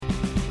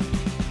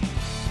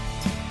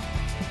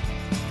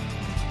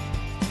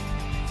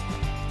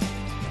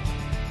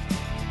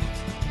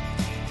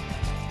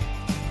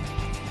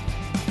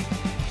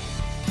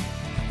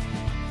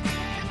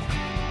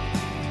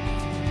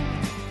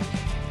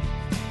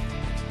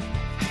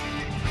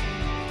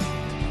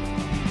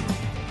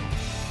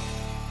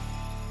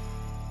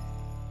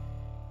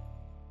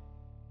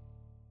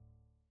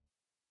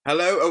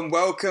Hello and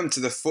welcome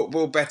to the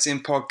Football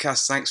Betting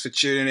Podcast. Thanks for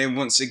tuning in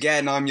once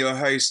again. I'm your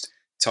host,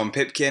 Tom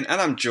Pipkin, and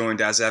I'm joined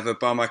as ever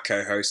by my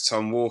co-host,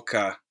 Tom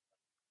Walker.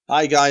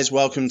 Hi guys,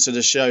 welcome to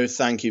the show.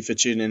 Thank you for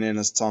tuning in,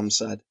 as Tom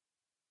said.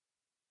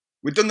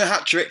 We've done the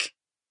hat trick.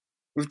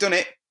 We've done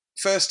it.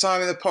 First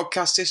time in the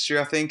podcast history,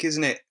 I think,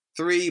 isn't it?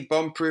 3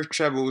 bomb-proof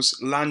trebles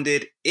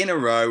landed in a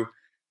row.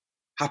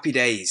 Happy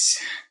days.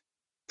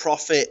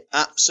 Profit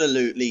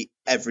absolutely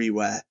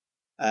everywhere.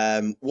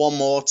 One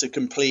more to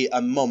complete a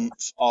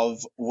month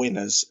of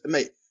winners.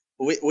 Mate,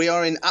 we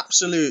are in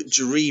absolute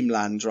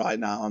dreamland right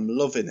now. I'm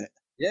loving it.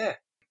 Yeah.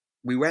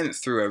 We went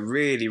through a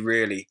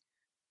really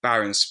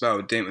barren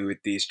spell, didn't we,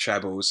 with these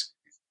trebles?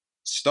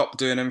 Stopped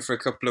doing them for a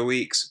couple of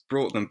weeks,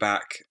 brought them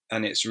back,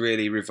 and it's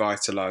really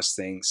revitalised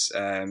things.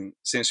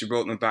 Since we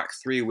brought them back,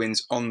 3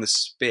 wins on the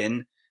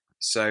spin.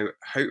 So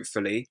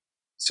hopefully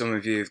some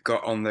of you have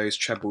got on those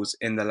trebles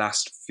in the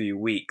last few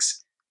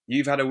weeks.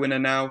 You've had a winner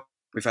now,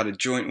 we've had a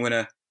joint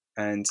winner,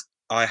 and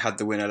I had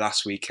the winner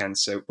last weekend.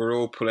 So we're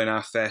all pulling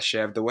our fair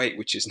share of the weight,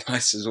 which is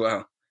nice as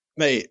well.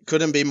 Mate,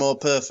 couldn't be more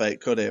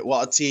perfect, could it?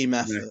 What a team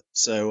effort. Yeah.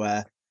 So,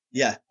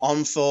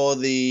 on for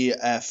the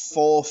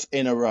 4th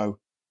in a row,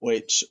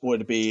 which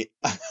would be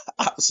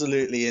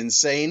absolutely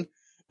insane.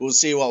 We'll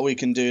see what we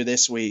can do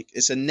this week.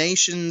 It's a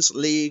Nations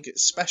League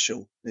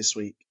special this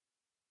week.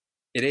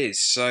 It is.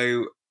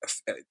 So,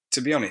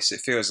 to be honest, it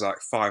feels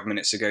like 5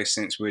 minutes ago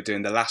since we were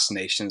doing the last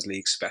Nations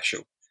League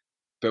special.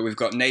 But we've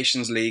got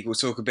Nations League. We'll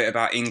talk a bit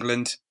about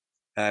England,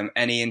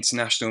 any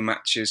international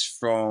matches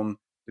from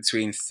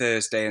between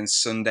Thursday and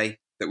Sunday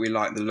that we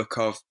like the look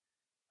of.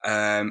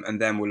 And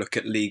then we'll look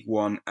at League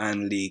One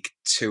and League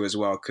Two as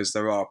well, because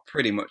there are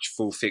pretty much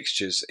full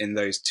fixtures in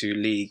those two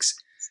leagues.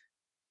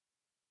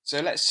 So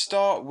let's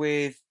start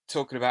with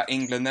talking about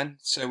England then.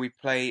 So we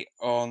play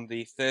on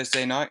the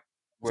Thursday night.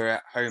 We're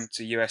at home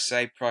to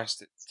USA,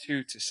 priced at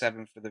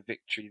 2-7 for the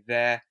victory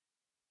there.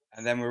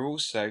 And then we're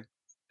also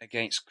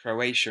against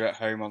Croatia at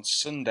home on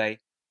Sunday,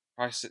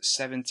 priced at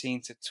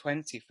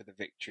 17-20 for the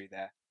victory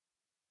there.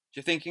 Do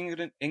you think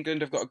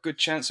England have got a good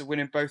chance of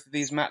winning both of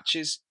these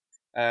matches?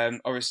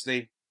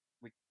 Obviously,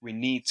 we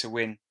need to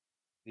win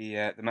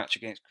the match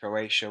against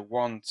Croatia,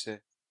 one to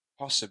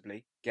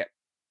possibly get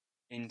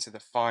into the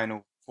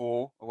final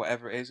 4 or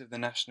whatever it is of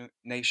the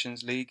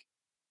Nations League,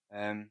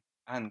 and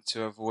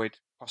to avoid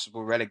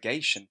possible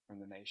relegation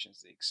from the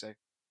Nations League. So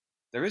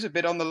there is a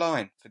bit on the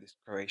line for this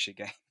Croatia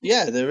game.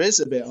 Yeah, there is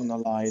a bit on the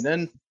line,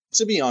 and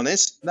to be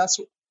honest,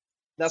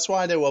 that's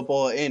why they were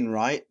bought in,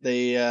 right?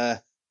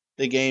 The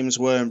games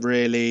weren't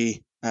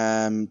really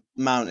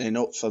mounting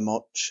up for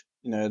much,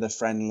 the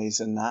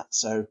friendlies and that.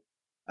 So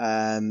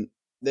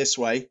this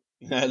way,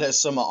 there's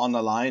somewhat on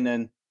the line,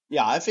 and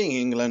yeah, I think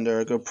England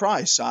are a good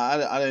price.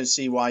 I don't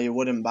see why you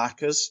wouldn't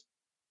back us.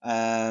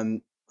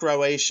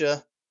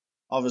 Croatia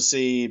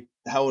obviously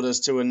held us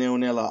to a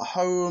 0-0 at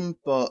home,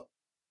 but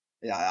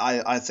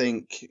yeah, I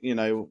think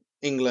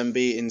England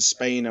beating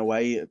Spain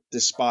away,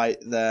 despite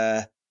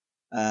their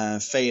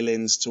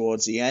failings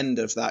towards the end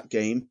of that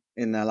game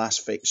in their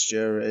last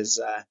fixture,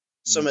 is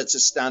something to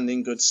stand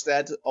in good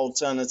stead.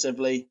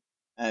 Alternatively,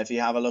 if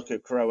you have a look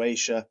at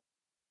Croatia,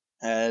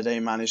 they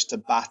managed to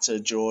batter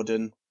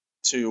Jordan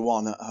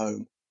 2-1 at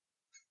home.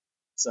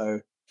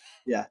 So,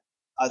 yeah,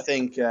 I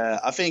think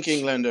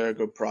England are a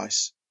good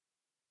price.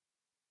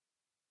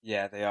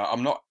 Yeah, they are.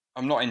 I'm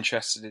not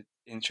interested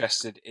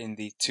in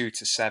the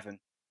 2-7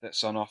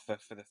 that's on offer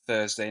for the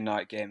Thursday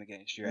night game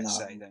against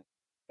USA. No,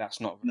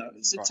 That's not no, really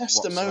it's a price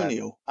whatsoever.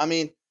 testimonial. I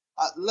mean,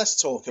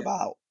 let's talk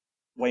about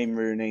Wayne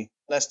Rooney.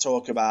 Let's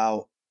talk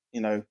about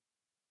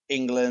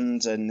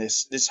England and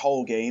this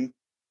whole game.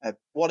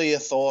 What are your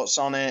thoughts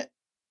on it?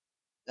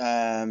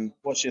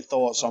 What's your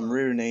thoughts on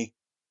Rooney?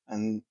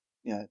 And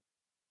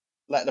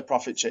let the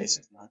profit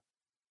chasers know.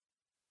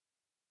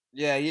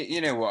 Yeah,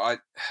 you know what?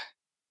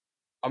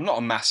 I'm not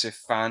a massive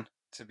fan,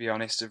 to be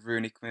honest, of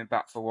Rooney coming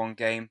back for one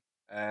game,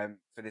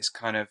 for this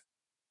kind of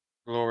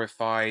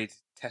glorified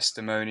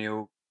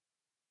testimonial.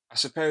 I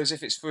suppose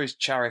if it's for his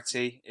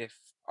charity, if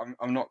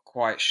I'm not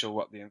quite sure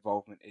what the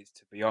involvement is,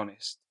 to be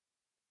honest.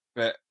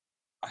 But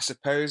I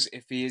suppose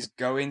if he is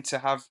going to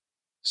have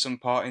some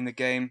part in the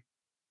game,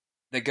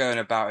 they're going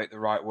about it the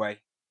right way,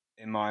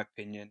 in my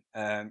opinion.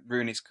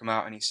 Rooney's come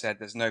out and he said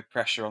there's no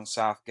pressure on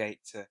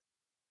Southgate to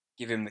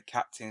give him the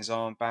captain's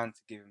armband,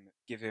 to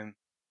give him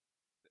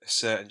a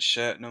certain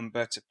shirt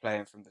number, to play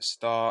him from the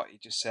start. He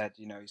just said,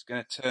 he's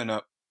going to turn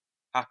up,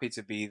 happy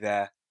to be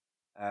there,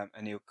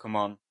 and he'll come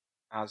on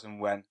as and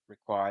when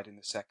required in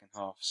the second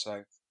half.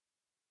 So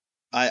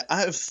I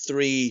have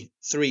three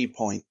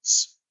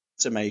points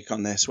to make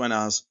on this when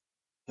I was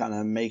kind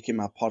of making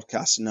my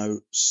podcast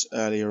notes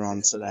earlier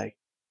on today.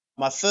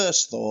 My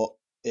first thought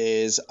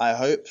is I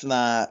hope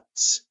that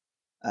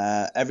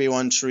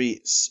everyone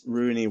treats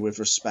Rooney with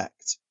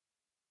respect.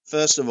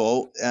 First of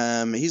all,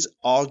 he's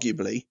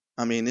arguably,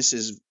 I mean, this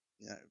is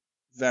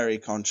very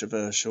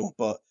controversial,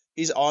 but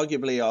he's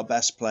arguably our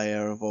best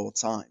player of all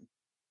time.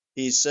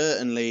 He's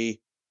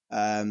certainly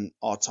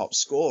our top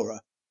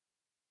scorer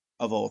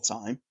of all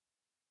time.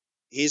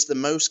 He's the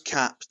most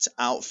capped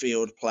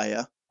outfield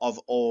player of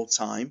all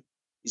time.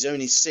 He's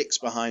only six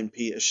behind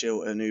Peter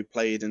Shilton, who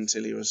played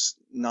until he was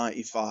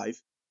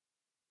 95.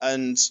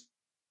 And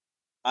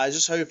I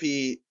just hope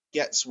he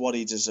gets what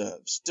he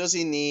deserves. Does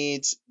he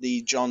need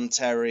the John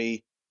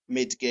Terry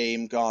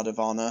mid-game guard of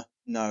honor?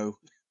 No.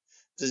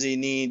 Does he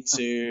need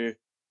to,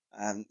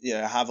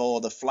 have all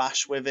the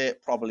flash with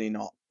it? Probably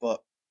not.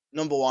 But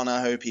number one,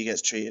 I hope he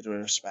gets treated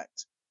with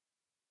respect.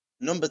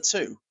 Number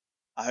two,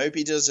 I hope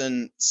he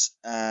doesn't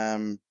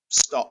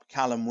stop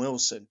Callum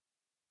Wilson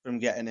from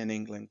getting an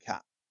England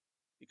cap,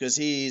 because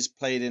he's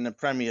played in the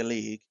Premier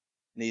League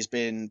and he's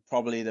been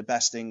probably the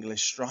best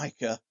English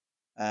striker,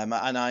 and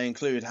I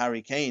include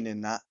Harry Kane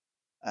in that,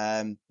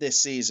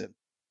 this season.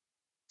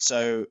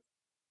 So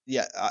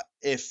yeah,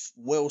 if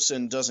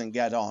Wilson doesn't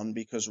get on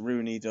because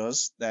Rooney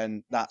does,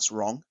 then that's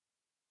wrong.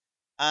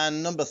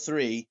 And number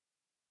three,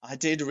 I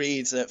did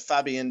read that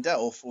Fabian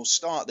Delph will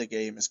start the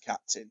game as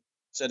captain.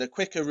 So the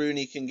quicker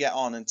Rooney can get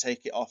on and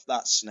take it off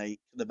that snake,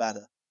 the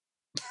better.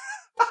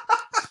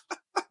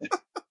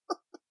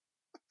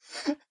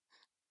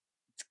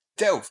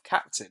 Delph,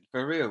 captain,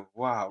 for real.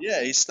 Wow.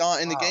 Yeah, he's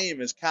starting the Wow.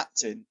 game as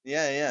captain.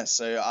 Yeah.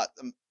 So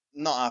I'm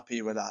not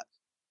happy with that.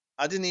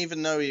 I didn't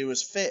even know he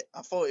was fit.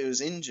 I thought he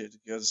was injured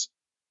because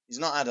he's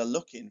not had a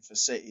look in for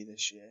City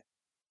this year.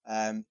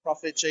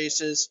 Profit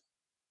chasers,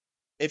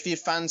 if you're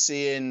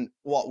fancying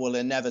what will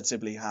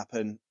inevitably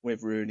happen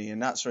with Rooney,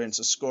 and that's for him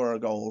to score a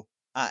goal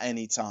at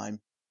any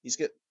time, he's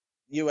got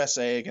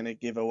USA are going to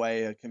give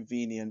away a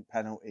convenient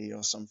penalty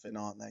or something,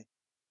 aren't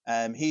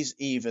they? He's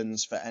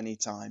evens for any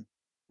time,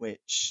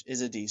 which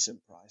is a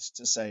decent price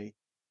to say.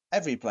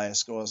 Every player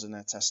scores in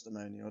their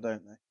testimonial,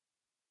 don't they?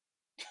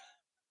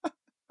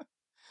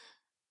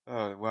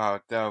 Oh wow,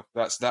 Delph.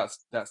 That's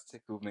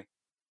tickled me.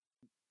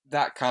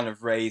 That kind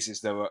of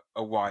raises though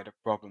a wider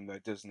problem though,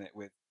 doesn't it,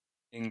 with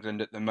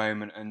England at the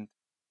moment and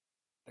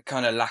the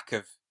kind of lack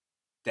of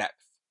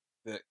depth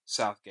that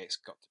Southgate's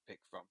got to pick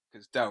from.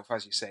 Because Delph,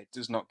 as you say,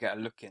 does not get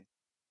a look in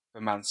for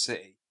Man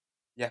City.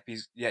 Yep,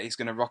 he's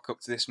going to rock up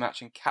to this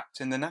match and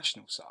captain the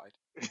national side.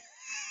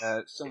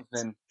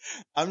 Something.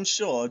 I'm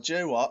sure. Do you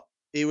know what?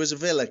 He was a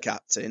Villa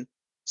captain,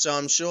 so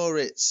I'm sure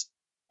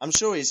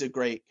he's a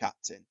great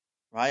captain,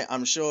 right?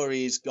 I'm sure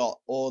he's got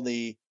all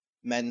the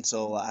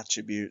mental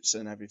attributes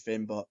and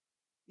everything, but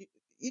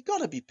you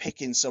got to be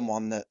picking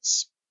someone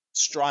that's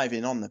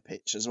striving on the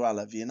pitch as well,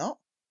 have you not?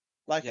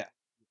 Like, Yeah,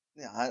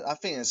 yeah, I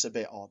think it's a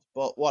bit odd,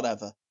 but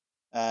whatever.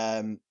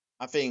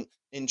 I think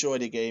enjoy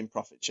the game,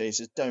 profit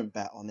chasers. Don't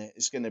bet on it.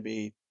 It's going to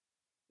be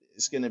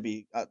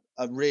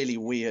a really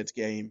weird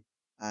game.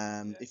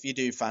 yeah. If you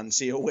do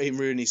fancy a Wayne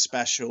Rooney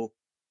special,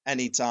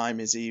 any time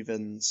is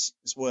evens.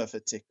 It's worth a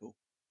tickle.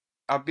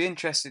 I'd be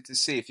interested to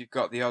see if you've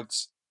got the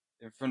odds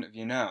in front of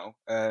you now.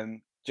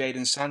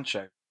 Jadon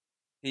Sancho,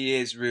 he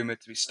is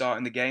rumoured to be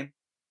starting the game.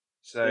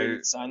 So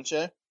David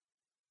Sancho.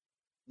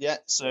 Yeah,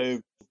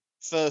 so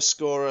first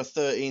scorer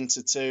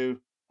 13-2.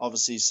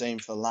 Obviously, same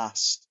for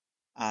last.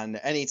 And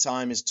any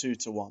time is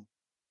 2-1. not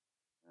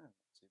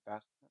too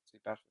bad, not too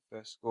bad for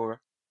first scorer.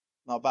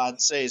 Not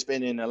bad. Say he's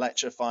been in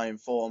electrifying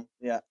form.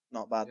 Yeah,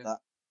 not bad Yeah, that.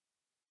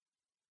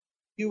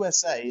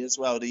 USA as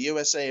well. The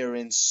USA are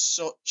in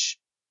such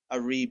a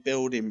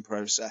rebuilding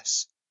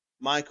process.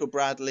 Michael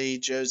Bradley,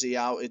 Josie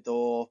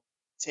Altidore,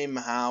 Tim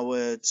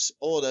Howard,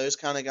 all those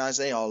kind of guys,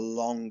 they are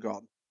long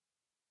gone.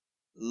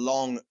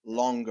 Long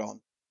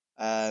gone.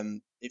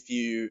 If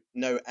you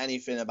know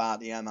anything about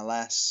the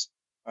MLS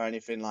or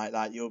anything like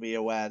that, you'll be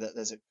aware that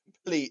there's a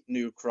complete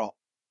new crop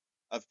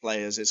of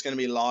players. It's going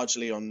to be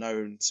largely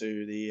unknown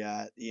to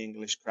the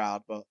English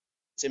crowd, but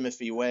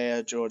Timothy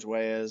Weah, George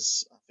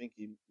Weah's, I think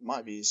he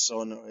might be his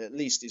son or at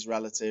least his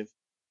relative.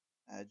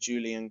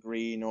 Julian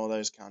Green, all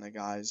those kind of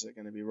guys are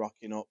going to be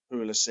rocking up.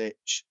 Pulisic,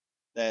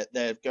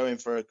 they're going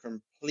for a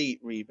complete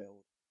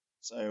rebuild.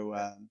 So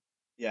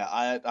yeah,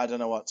 yeah, I don't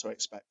know what to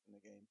expect from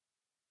the game.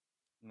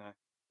 no.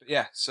 But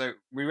yeah, so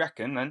we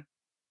reckon then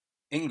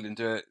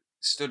England are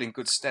stood in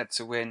good stead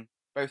to win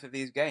both of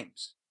these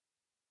games.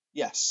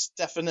 Yes,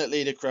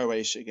 definitely the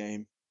Croatia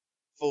game.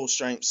 Full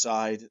strength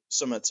side,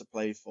 something to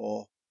play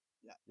for.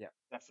 Yeah, Yeah,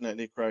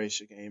 definitely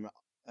Croatia game,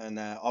 and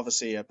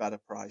obviously a better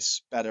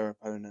price, better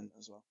opponent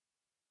as well.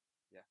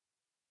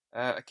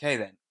 yeah. Okay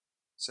then.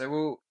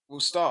 So we'll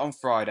start on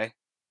Friday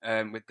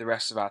with the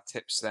rest of our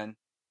tips then.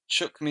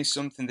 Chuck me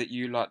something that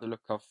you like the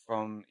look of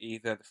from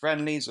either the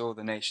friendlies or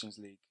the Nations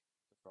League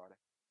for Friday.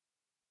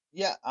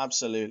 Yeah,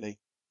 absolutely.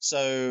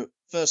 So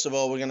first of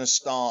all, we're going to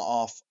start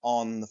off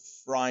on the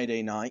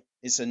Friday night.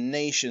 It's a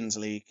Nations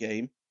League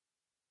game.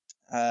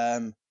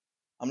 Um,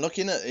 I'm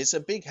looking at it's a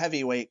big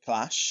heavyweight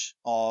clash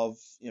of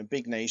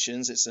big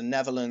nations. It's the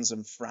Netherlands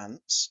and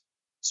France.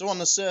 So on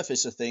the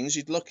surface of things,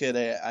 you'd look at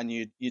it and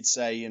you'd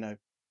say a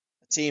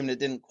team that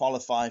didn't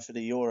qualify for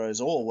the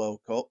Euros or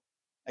World Cup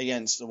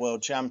against the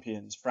world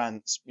champions,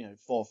 France,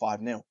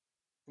 4-5-0.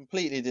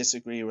 Completely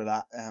disagree with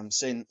that.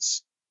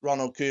 Since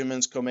Ronald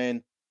Koeman's come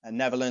in, and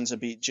Netherlands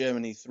have beat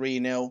Germany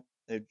 3-0.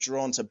 They've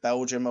drawn to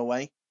Belgium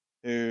away,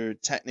 who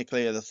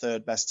technically are the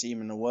third best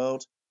team in the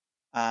world.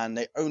 and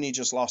they only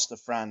just lost to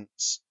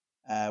France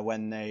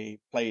when they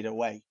played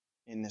away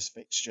in this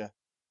fixture.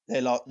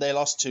 They lost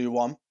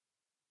 2-1.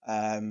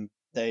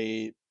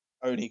 They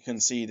only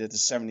conceded the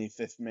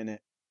 75th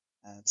minute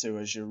to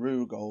a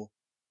Giroud goal.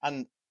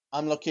 And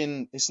I'm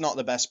looking, it's not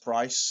the best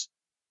price.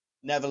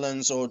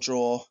 Netherlands or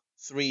draw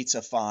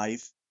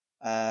 3-5.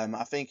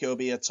 I think it'll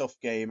be a tough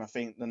game. I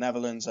think the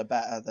Netherlands are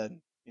better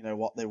than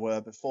what they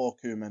were before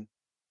Koeman,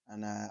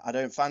 and I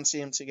don't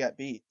fancy him to get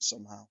beat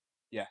somehow.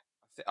 Yeah,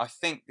 I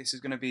think this is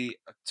going to be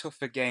a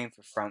tougher game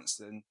for France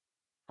than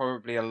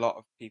probably a lot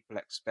of people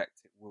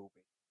expect it will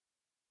be.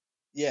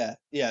 Yeah,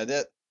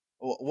 yeah.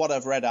 What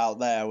I've read out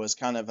there was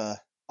kind of a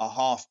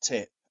half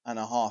tip and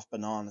a half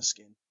banana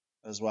skin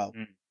as well.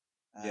 Mm,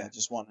 yeah,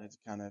 Just wanted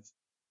kind of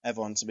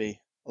everyone to be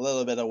a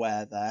little bit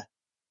aware there.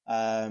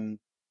 Um,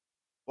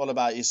 what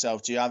about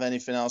yourself? Do you have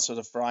anything else for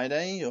the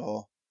Friday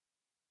or?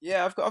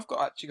 yeah. I've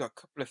actually got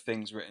a couple of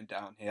things written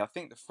down here. I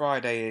think the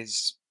Friday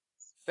is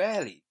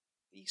fairly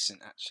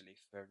decent actually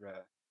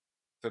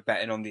for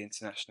betting on the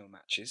international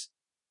matches.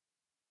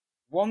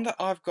 One that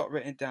I've got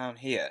written down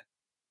here,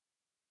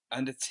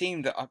 and a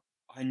team that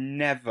I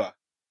never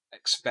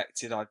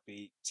expected I'd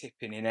be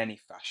tipping in any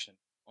fashion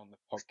on the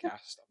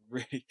podcast. I've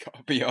really got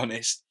to be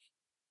honest.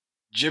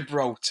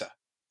 Gibraltar.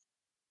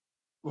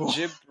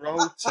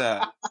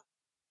 Gibraltar.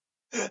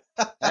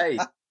 Hey,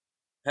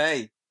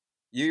 hey,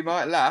 you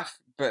might laugh,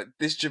 but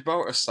this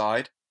Gibraltar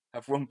side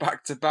have won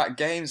back-to-back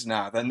games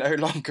now. They're no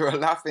longer a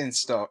laughing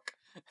stock.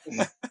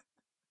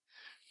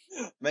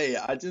 Mate,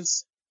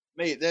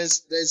 mate,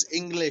 there's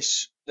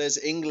English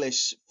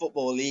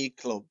football league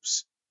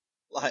clubs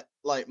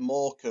like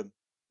Morecambe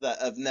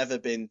that have never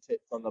been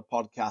tipped on the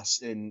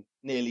podcast in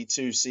nearly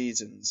 2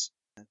 seasons.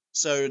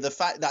 So the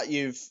fact that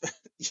you're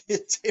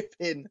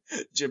tipping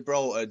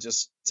Gibraltar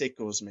just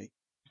tickles me.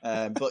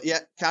 But yeah,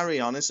 carry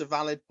on. It's a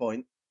valid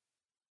point.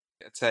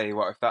 I tell you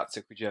what, if that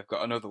tickled you, I've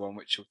got another one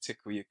which will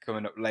tickle you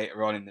coming up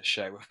later on in the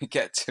show when we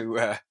get to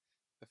the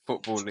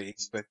football league.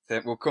 But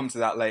we'll come to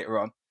that later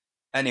on.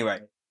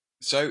 Anyway,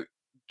 so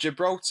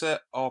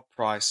Gibraltar are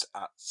priced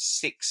at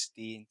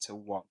 16-1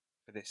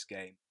 for this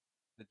game.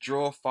 The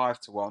draw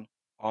 5-1.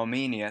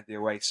 Armenia, the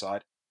away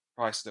side,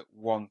 priced at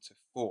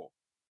 1-4.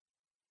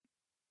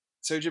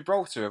 So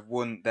Gibraltar have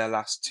won their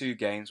last two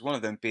games, one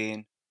of them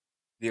being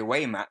the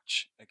away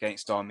match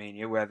against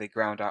Armenia, where they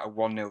ground out a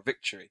 1-0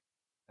 victory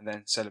and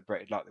then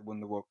celebrated like they won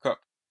the World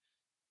Cup.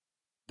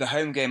 The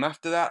home game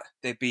after that,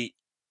 they beat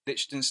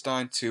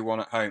Liechtenstein 2-1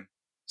 at home.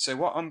 So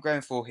what I'm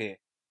going for here,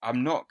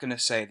 I'm not going to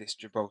say this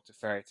Gibraltar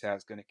fairy tale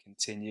is going to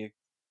continue.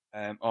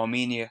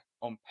 Armenia,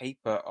 on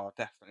paper, are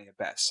definitely a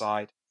better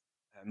side,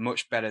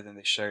 much better than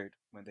they showed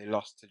when they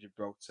lost to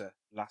Gibraltar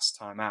last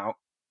time out.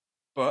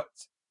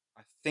 But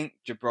I think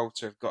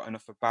Gibraltar have got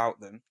enough about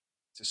them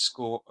to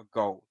score a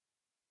goal.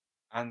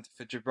 And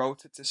for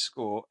Gibraltar to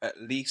score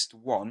at least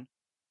one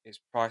is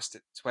priced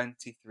at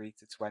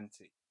 23-20.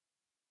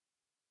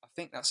 I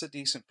think that's a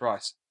decent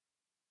price.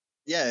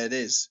 Yeah, it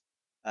is.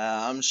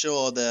 I'm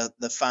sure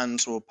the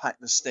fans will pack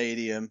the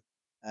stadium.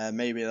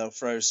 Maybe they'll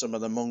throw some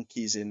of the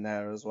monkeys in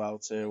there as well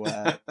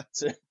to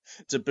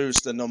to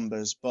boost the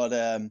numbers.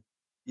 But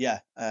yeah,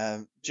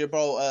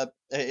 Gibraltar,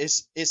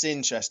 it's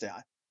interesting.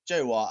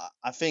 Joe, what?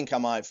 I think I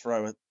might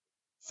throw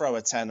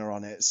a tenner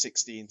on it,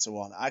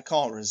 16-1. I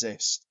can't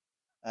resist.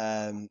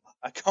 I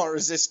can't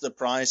resist the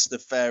price, the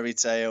fairy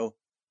tale,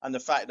 and the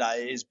fact that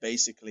it is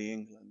basically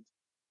England.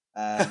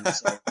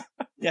 So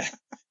yeah,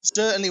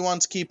 certainly one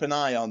to keep an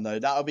eye on though.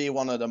 That'll be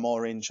one of the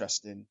more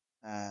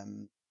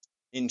um,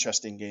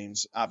 interesting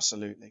games.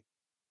 Absolutely.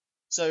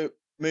 So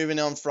moving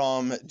on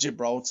from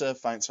Gibraltar,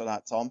 thanks for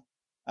that, Tom.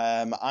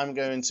 I'm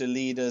going to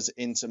lead us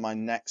into my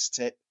next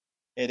tip.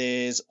 It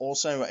is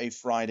also a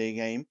Friday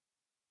game.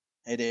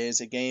 It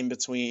is a game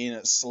between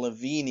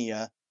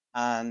Slovenia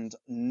and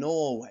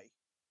Norway.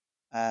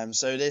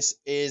 So this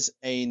is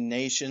a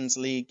Nations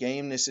League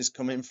game. This is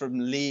coming from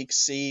League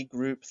C,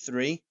 Group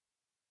 3.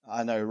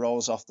 I know,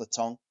 rolls off the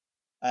tongue.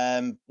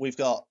 We've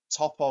got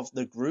top of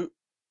the group,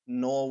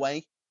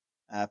 Norway,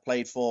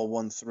 played 4,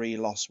 won 3,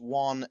 lost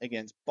 1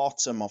 against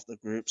bottom of the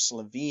group,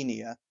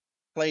 Slovenia,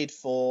 played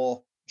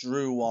 4,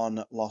 drew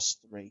 1, lost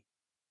 3.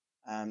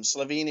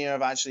 Slovenia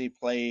have actually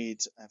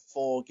played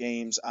 4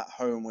 games at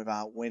home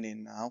without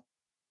winning now.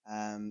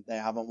 They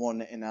haven't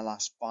won in their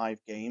last 5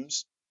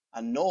 games.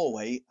 And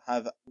Norway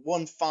have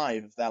won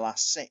 5 of their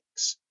last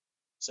 6.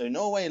 So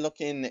Norway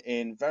looking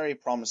in very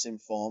promising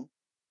form.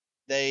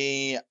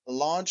 They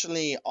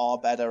largely are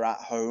better at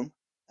home.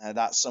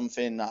 That's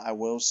something that I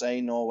will say.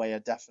 Norway are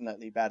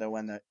definitely better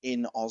when they're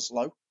in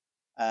Oslo.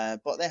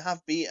 But they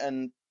have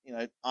beaten,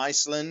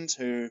 Iceland,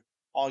 who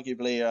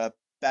arguably are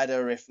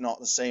better, if not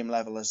the same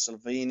level as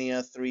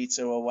Slovenia,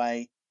 3-2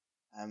 away.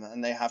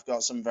 And they have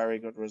got some very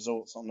good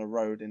results on the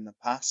road in the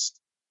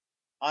past.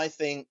 I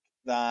think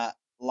that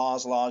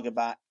Lars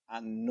Lagerbäck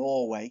and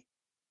Norway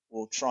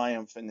will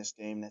triumph in this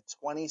game. They're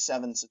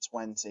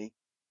 27-20.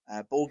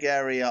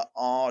 Bulgaria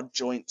are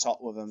joint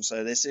top with them,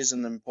 so this is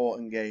an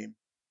important game.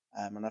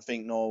 And I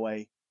think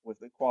Norway, with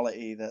the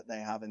quality that they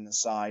have in the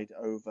side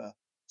over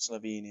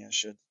Slovenia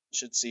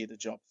should see the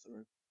job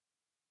through.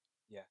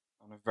 Yeah,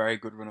 on a very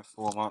good run of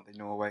form, aren't they,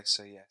 Norway?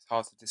 So yeah, it's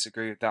hard to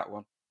disagree with that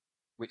one.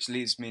 Which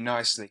leads me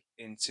nicely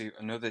into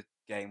another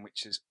game,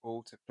 which is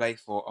all to play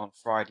for on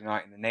Friday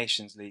night in the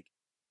Nations League.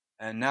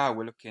 And now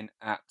we're looking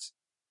at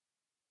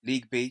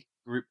League B,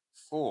 Group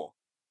 4.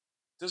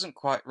 Doesn't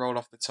quite roll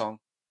off the tongue,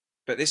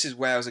 but this is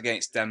Wales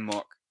against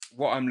Denmark.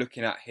 What I'm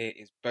looking at here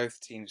is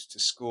both teams to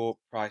score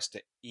priced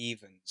at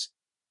evens.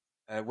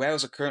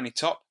 Wales are currently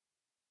top,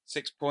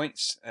 6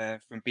 points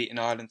from beating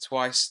Ireland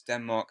twice.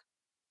 Denmark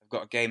have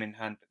got a game in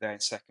hand, but they're in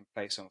second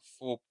place on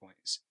 4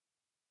 points.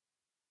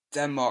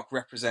 Denmark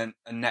represent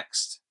a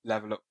next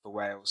level up for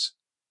Wales,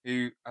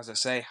 who, as I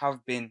say,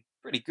 have been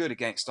pretty good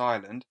against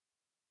Ireland,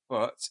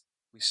 but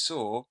we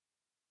saw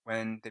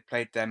when they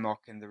played Denmark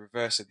in the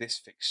reverse of this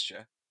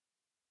fixture,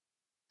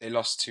 they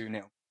lost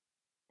 2-0.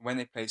 When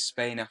they played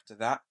Spain after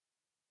that,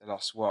 they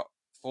lost what,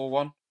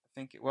 4-1? I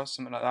think it was,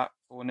 something like that,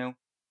 4-0,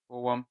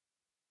 4-1.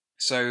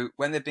 So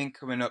when they've been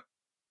coming up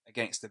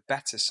against the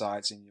better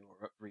sides in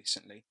Europe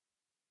recently,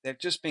 they've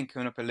just been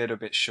coming up a little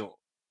bit short.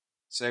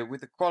 So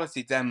with the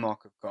quality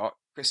Denmark have got,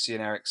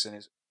 Christian Eriksen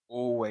is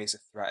always a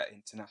threat at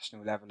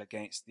international level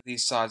against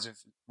these sides of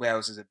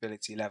Wales's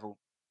ability level.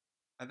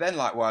 And then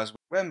likewise,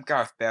 when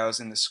Gareth Bale's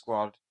in the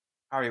squad,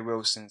 Harry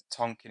Wilson's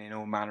tonking in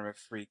all manner of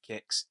free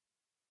kicks,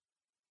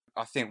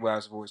 I think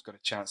Wales have always got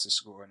a chance of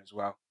scoring as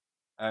well.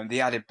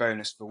 The added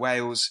bonus for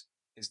Wales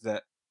is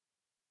that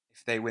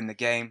if they win the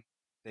game,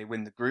 they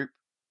win the group.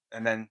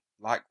 And then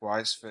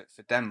likewise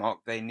for Denmark,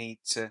 they need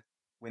to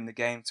win the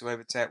game to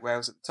overtake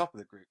Wales at the top of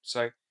the group.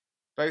 So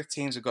both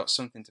teams have got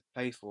something to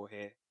play for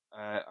here.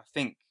 I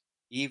think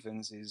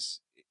evens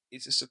is a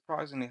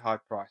surprisingly high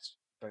price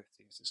for both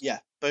teams to score. Yeah,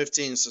 both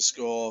teams to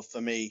score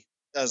for me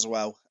as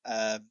well.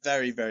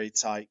 Very, very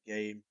tight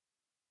game.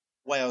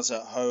 Wales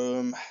at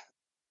home.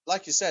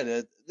 Like you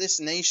said, this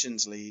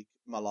Nations League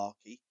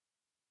malarkey,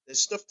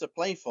 there's stuff to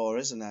play for,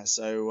 isn't there?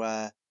 So,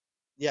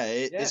 yeah,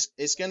 Yeah,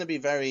 it's going to be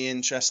very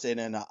interesting,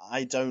 and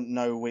I don't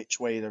know which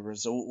way the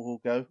result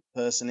will go.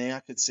 Personally, I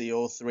could see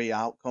all three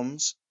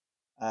outcomes.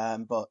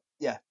 But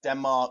yeah,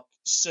 Denmark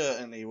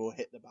certainly will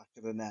hit the back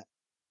of the net,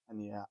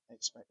 and yeah,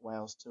 expect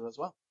Wales to as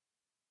well.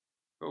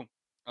 cool.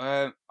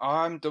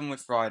 I'm done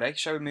with Friday.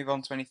 Shall we move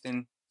on to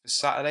anything for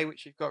Saturday,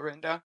 which you've got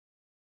written down?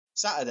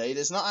 Saturday,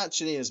 there's not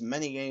actually as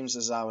many games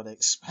as I would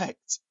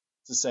expect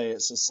to say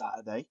it's a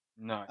Saturday.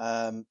 No.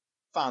 Um,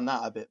 Found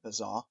that a bit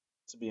bizarre,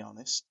 to be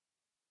honest.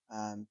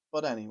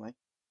 But anyway,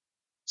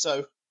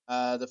 so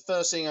the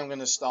first thing I'm going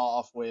to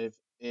start off with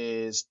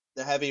is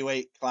the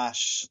heavyweight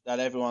clash that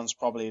everyone's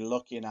probably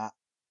looking at.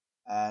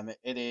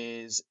 It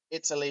is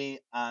Italy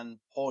and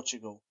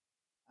Portugal.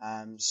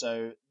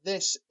 So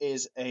this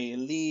is a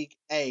League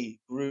A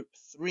Group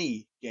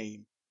 3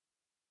 game.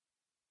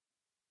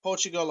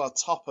 Portugal are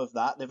top of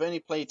that. They've only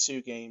played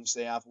 2 games.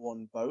 They have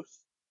won both.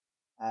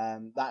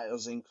 That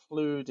was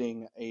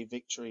including a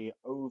victory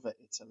over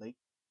Italy.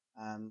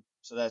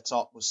 So their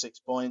top was 6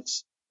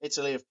 points.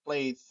 Italy have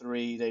played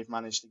 3. They've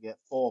managed to get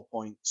 4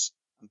 points.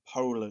 And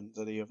Poland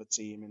are the other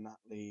team in that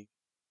league.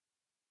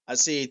 I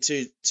see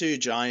two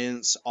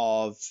giants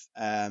of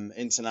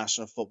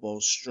international football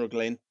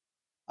struggling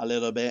a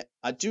little bit.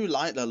 I do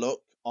like the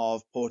look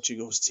of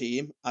Portugal's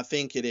team. I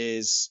think it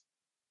is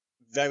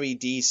very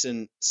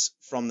decent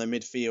from the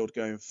midfield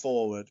going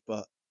forward,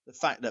 but the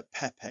fact that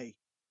Pepe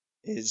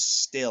is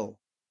still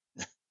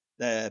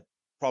their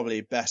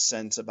probably best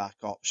centre back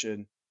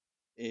option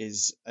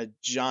is a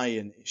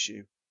giant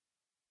issue.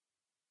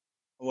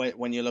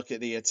 When you look at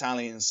the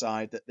Italian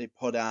side that they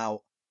put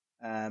out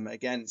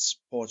against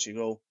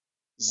Portugal,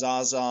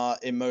 Zaza,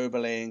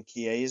 Immobile, and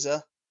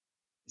Chiesa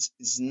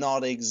is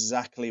not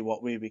exactly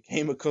what we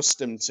became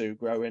accustomed to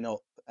growing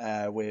up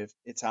with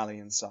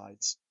Italian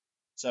sides.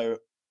 So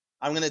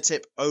I'm going to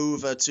tip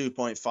over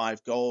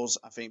 2.5 goals.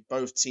 I think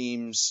both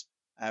teams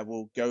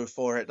will go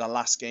for it. The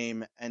last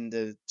game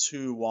ended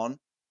 2-1.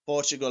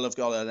 Portugal have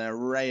got an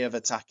array of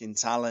attacking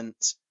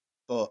talent,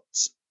 but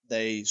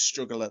they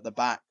struggle at the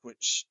back,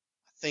 which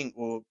I think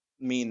will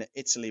mean that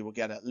Italy will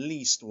get at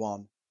least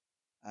one.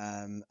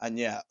 And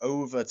yeah,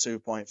 over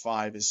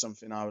 2.5 is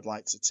something I would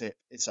like to tip.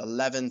 It's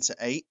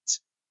 11-8.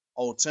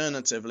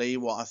 Alternatively,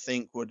 what I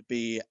think would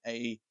be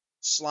a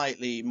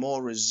slightly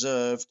more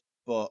reserved,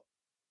 but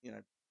you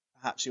know,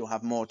 perhaps you'll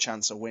have more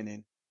chance of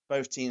winning.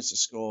 Both teams to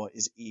score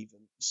is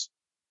evens.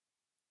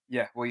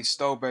 Yeah, well, you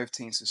stole both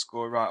teams to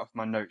score right off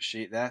my note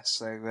sheet there,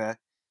 so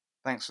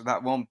thanks for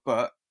that one.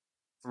 But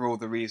for all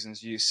the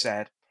reasons you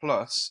said,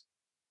 plus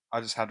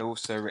I just had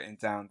also written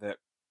down that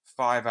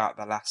 5 out of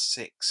the last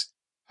 6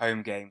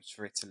 home games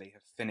for Italy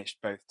have finished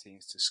both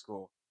teams to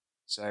score.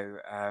 So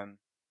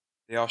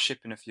they are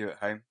shipping a few at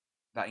home.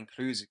 That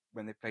includes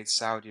when they played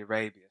Saudi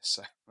Arabia.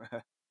 So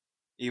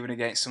even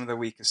against some of the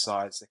weaker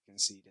sides, they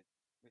conceded,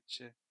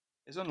 which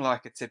is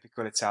unlike a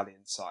typical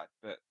Italian side.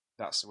 But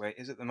that's the way it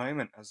is at the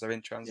moment as they're in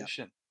Yeah.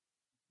 transition.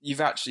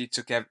 You've actually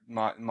took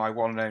my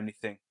one and only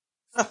thing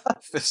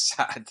for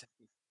Saturday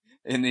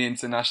in the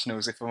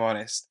internationals, if I'm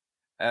honest.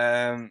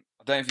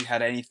 I don't know if you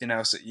had anything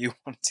else that you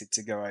wanted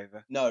to go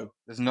over. No,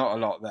 There's not a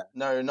lot there.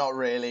 no, not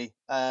really.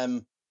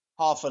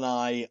 Half an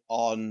eye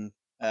on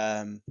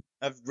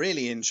a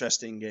really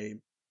interesting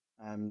game.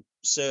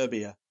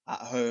 Serbia at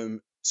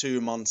home to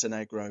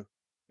Montenegro.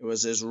 It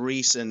was as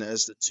recent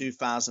as the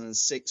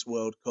 2006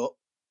 World Cup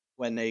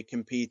when they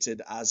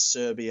competed as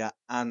Serbia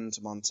and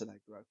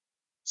Montenegro.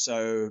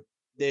 So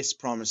this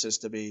promises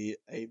to be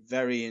a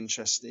very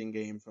interesting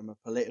game from a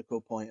political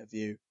point of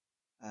view.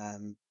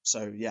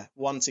 So yeah,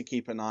 one to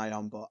keep an eye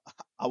on, but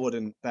I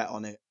wouldn't bet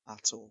on it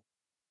at all.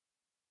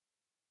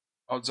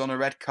 Odds on a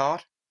red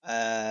card?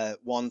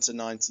 1 to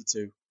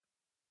 92.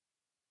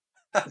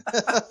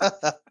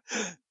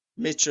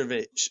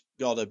 Mitrovic,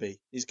 gotta be.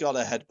 He's got a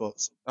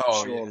headbutt, Oh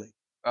yeah. surely.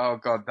 Oh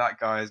god, that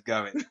guy is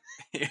going.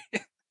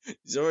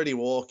 He's already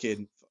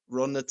walking.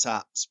 Run the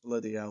taps,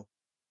 bloody hell.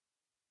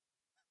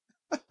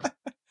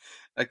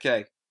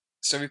 Okay,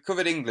 so we've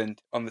covered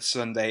England on the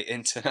Sunday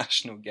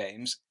international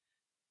games.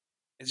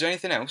 Is there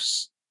anything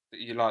else that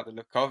you like the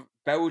look of?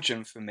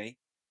 Belgium for me,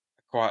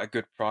 quite a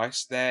good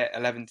price. They're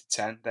 11 to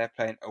 10. They're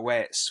playing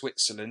away at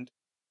Switzerland,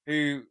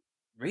 who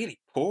really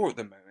poor at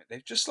the moment.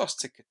 They've just lost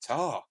to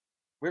Qatar.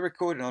 We're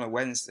recording on a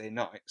Wednesday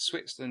night.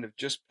 Switzerland have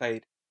just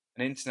played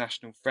an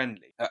international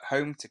friendly at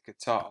home to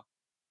Qatar.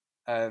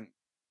 Um,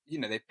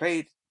 they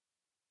played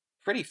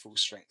pretty full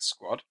strength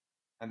squad,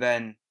 and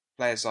then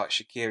players like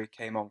Shaqiri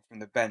came on from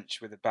the bench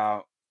with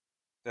about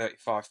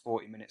 35,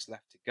 40 minutes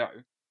left to go.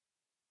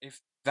 If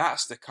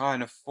that's the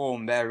kind of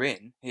form they're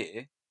in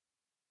here,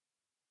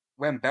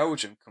 when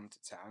Belgium come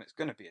to town, it's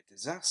going to be a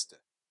disaster.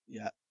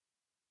 Yeah,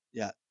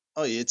 yeah.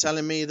 Oh, you're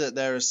telling me that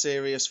they're a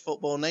serious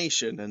football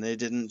nation and they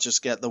didn't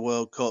just get the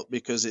World Cup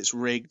because it's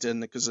rigged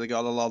and because they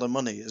got a lot of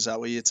money? Is that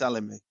what you're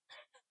telling me?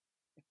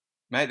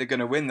 Mate, they're going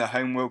to win the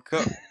home World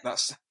Cup.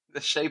 That's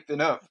they're shaping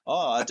up.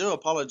 Oh, I do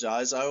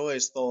apologise. I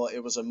always thought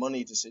it was a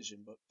money decision,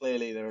 but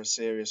clearly they're a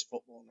serious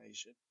football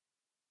nation.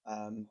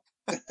 Um,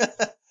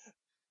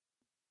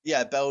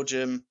 yeah,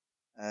 Belgium.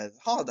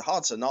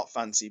 Hard to not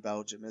fancy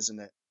Belgium, isn't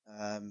it?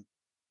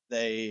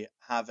 They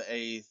have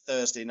a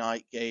Thursday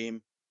night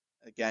game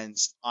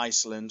against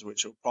Iceland,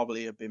 which will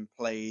probably have been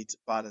played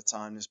by the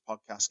time this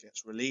podcast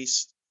gets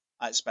released.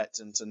 I expect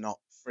them to knock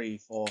 3,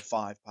 4,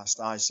 5 past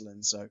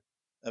Iceland, so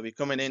they'll be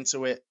coming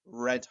into it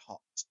red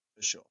hot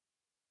for sure.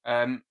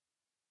 Um,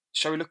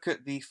 shall we look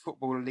at the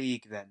Football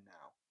League then now?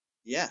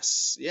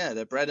 Yes, yeah,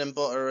 the bread and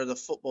butter of the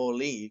football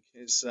league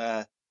is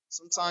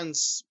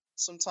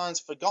sometimes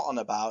forgotten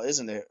about,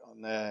 isn't it,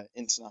 on the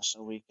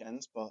international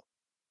weekends? But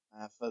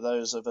for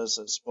those of us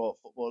that support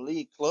football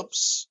league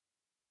clubs,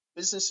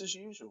 business as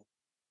usual.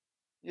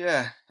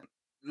 Yeah,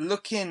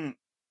 looking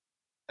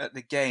at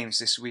the games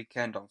this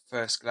weekend on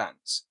first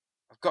glance,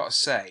 I've got to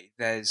say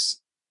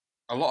there's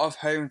a lot of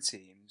home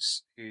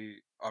teams who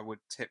I would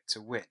tip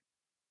to win,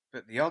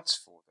 but the odds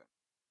for them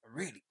are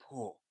really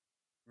poor.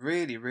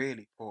 Really,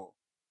 really poor.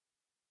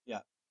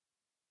 Yeah,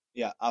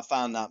 yeah, I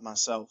found that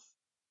myself.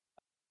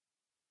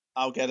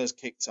 I'll get us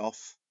kicked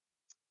off.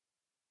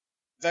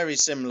 Very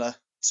similar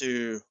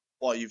to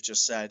what you've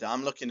just said.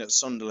 I'm looking at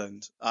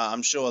Sunderland.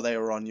 I'm sure they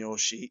were on your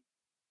sheet.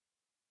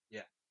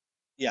 Yeah,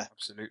 Yeah,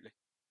 absolutely.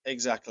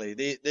 exactly.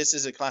 This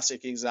is a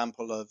classic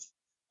example of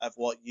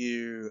what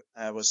you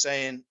were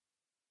saying.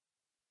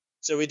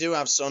 So we do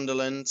have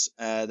Sunderland.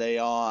 They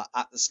are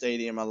at the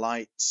Stadium of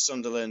Light.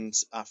 Sunderland,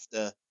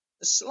 after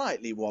a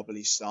slightly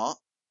wobbly start,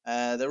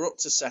 they're up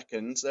to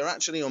second. They're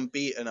actually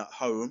unbeaten at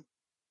home,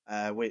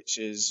 which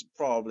is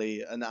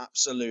probably an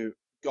absolute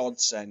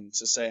godsend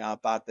to say how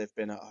bad they've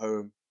been at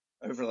home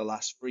over the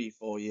last 3,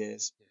 4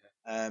 years.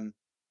 Yeah.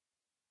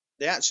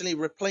 They actually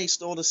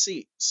replaced all the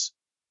seats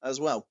as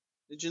well.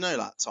 Did you know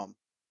that, Tom?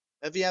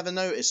 Have you ever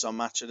noticed on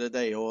Match of the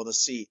Day all the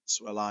seats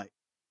were like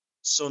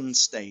sun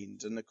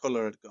stained and the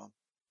colour had gone?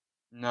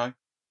 No,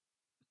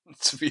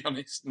 to be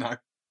honest, no.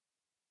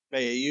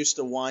 Mate, it used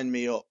to wind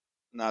me up.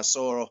 And I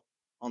saw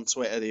on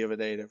Twitter the other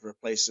day they've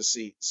replaced the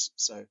seats,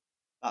 so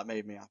that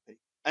made me happy.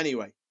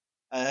 Anyway,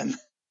 um,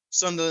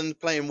 Sunderland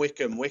playing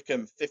Wickham.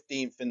 Wickham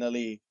 15th in the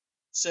league.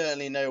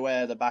 Certainly know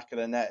where the back of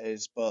the net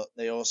is, but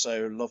they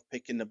also love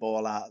picking the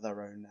ball out of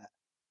their own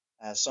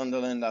net.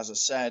 Sunderland, as I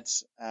said,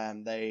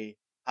 they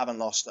haven't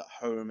lost at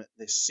home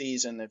this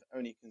season. They've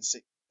only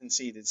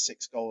conceded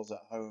 6 goals at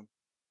home,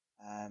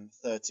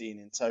 13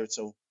 in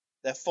total.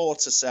 They're 4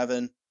 to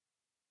 7.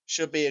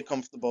 Should be a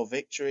comfortable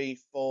victory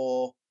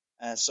for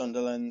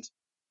Sunderland.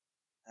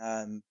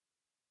 Um,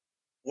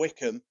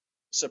 Wickham,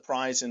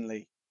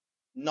 surprisingly,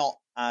 not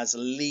as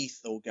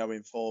lethal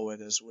going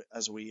forward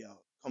as we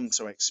come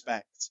to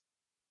expect.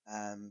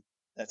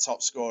 Their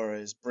top scorer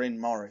is Bryn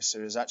Morris,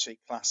 who is actually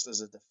classed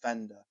as a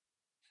defender.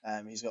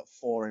 He's got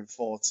 4 in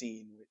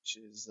 14, which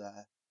is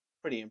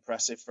pretty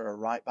impressive for a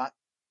right back.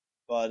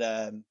 But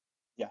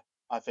yeah,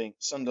 I think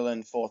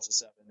Sunderland 4 to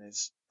 7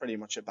 is pretty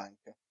much a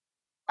banker.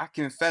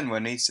 Akin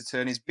Fenwer needs to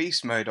turn his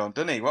beast mode on,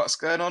 doesn't he? What's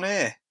going on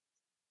here?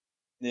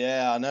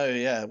 Yeah, I know.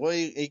 Yeah, well,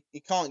 he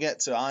can't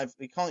get to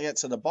he can't get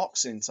to the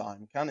box in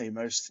time, can he?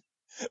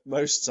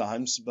 Most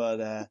times,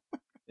 but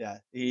yeah,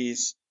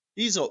 he's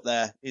up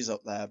there. He's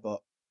up there,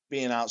 but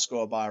being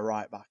outscored by a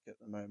right back at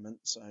the moment,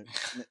 so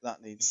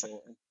that needs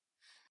sorting.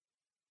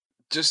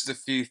 Just a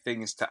few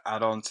things to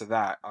add on to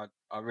that.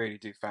 I really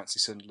do fancy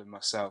Sunderland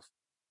myself.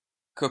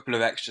 Couple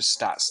of extra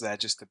stats there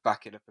just to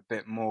back it up a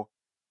bit more.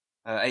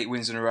 8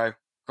 wins in a row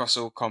across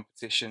all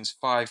competitions,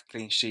 5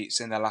 clean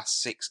sheets in their last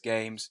 6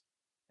 games,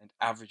 and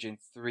averaging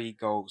 3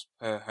 goals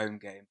per home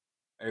game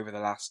over the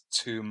last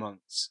 2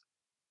 months.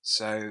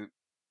 So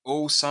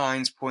all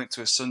signs point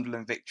to a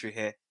Sunderland victory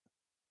here.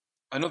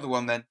 Another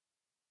one then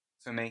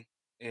for me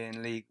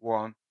in League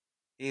One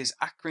is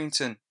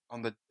Accrington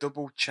on the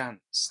double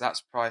chance.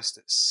 That's priced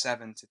at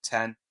 7 to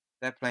 10.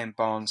 They're playing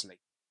Barnsley.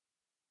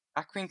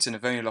 Accrington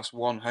have only lost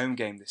one home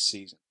game this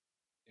season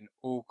in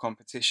all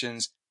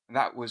competitions, and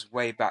that was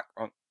way back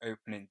on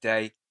opening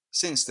day.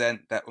 Since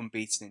then, they're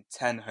unbeaten in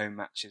 10 home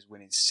matches,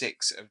 winning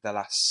 6 of their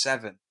last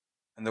 7,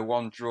 and the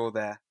one draw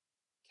there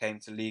came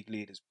to league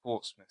leaders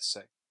Portsmouth,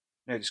 so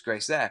no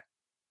disgrace there.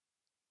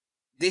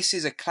 This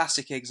is a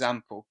classic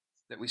example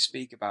that we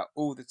speak about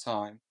all the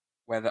time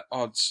where the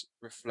odds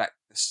reflect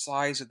the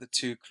size of the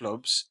two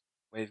clubs,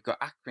 where you've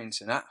got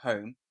Accrington at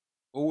home,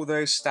 all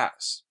those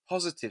stats,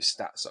 positive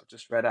stats I've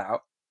just read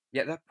out,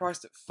 yet they're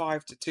priced at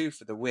 5 to 2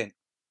 for the win.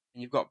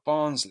 And you've got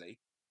Barnsley,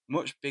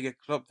 much bigger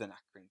club than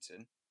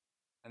Accrington,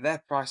 and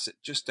they're priced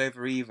at just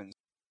over even.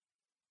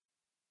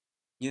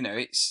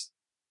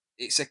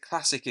 It's a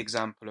classic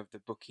example of the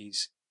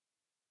bookies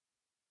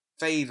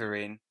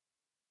favouring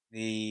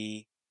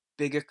the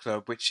bigger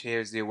club, which here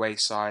is the away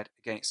side,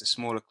 against a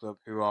smaller club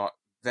who are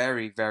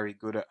very, very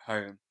good at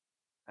home,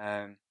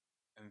 and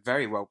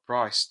very well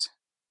priced.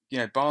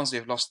 Barnsley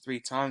have lost 3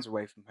 times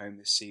away from home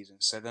this season,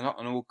 so they're not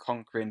an all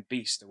conquering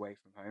beast away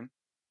from home.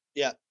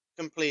 Yeah,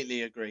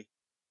 completely agree.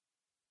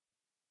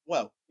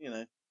 Well,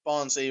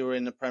 Barnsley were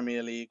in the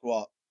Premier League,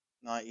 what,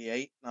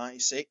 98,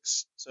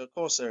 96? So, of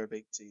course, they're a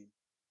big team.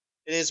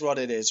 It is what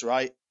it is,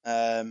 right?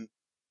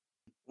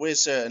 We're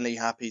certainly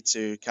happy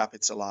to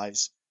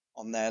capitalise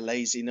on their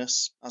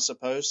laziness, I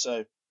suppose.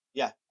 So,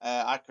 yeah,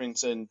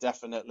 Accrington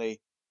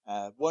definitely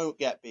won't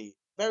get beat.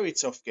 Very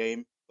tough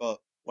game, but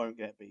won't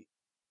get beat.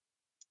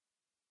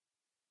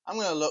 I'm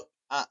going to look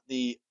at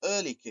the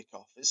early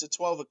kickoff. It's a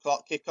 12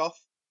 o'clock kickoff,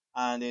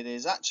 and it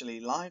is actually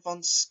live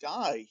on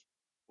Sky,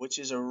 which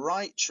is a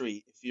right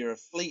treat if you're a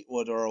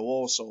Fleetwood or a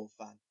Walsall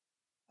fan.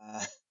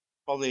 Uh,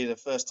 Probably the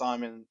first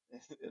time in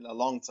a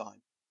long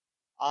time.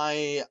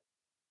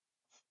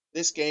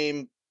 This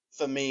game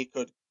for me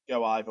could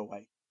go either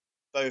way.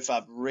 Both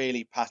have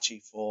really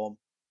patchy form.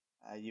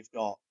 You've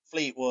got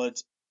Fleetwood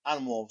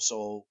and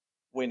Walsall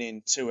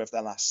winning 2 of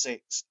their last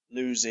 6,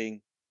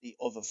 losing the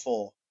other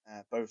 4.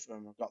 Both of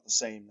them have got the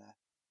same there.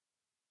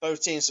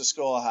 Both teams to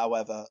score,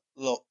 however,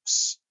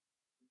 looks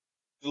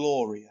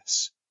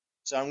glorious.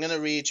 So I'm going to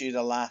read you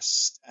the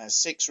last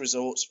 6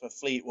 results for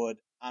Fleetwood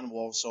and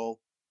Walsall.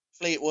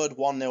 Fleetwood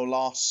 1-0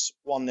 loss,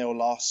 1-0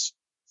 loss,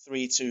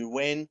 3-2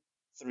 win,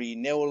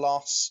 3-0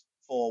 loss,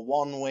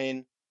 4-1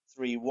 win,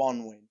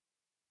 3-1 win.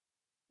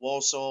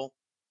 Walsall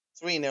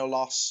 3-0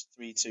 loss,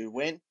 3-2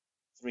 win,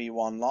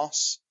 3-1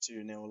 loss,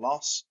 2-0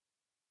 loss,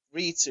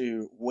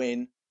 3-2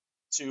 win,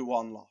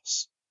 2-1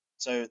 loss.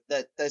 So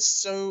there's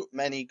so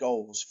many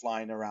goals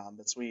flying around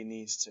between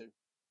these two.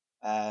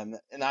 And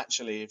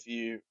actually, if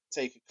you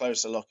take a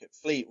closer look at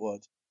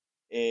Fleetwood,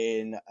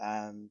 in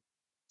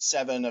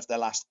 7 of their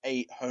last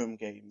 8 home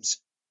games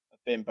have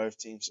been both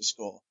teams to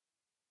score.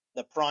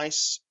 The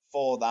price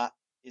for that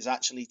is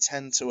actually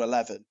 10 to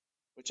 11,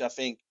 which I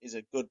think is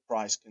a good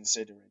price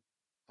considering.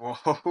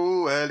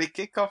 Whoa, early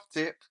kickoff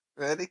tip.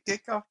 Early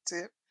kickoff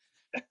tip.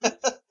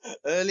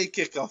 Early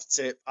kickoff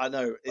tip, I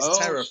know, it's Oh,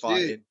 shit.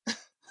 terrifying.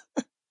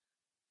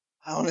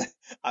 I,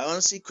 I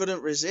honestly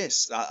couldn't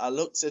resist. I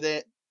looked at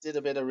it, did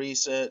a bit of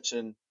research,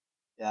 and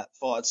yeah,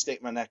 thought I'd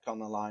stick my neck on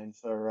the line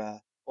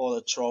for all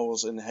the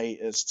trolls and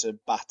haters to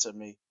batter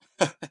me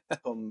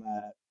come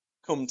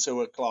come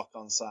 2 o'clock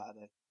on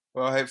Saturday.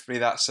 Well, hopefully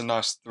that's a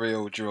nice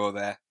 3-all draw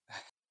there.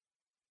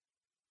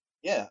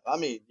 Yeah, I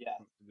mean, yeah,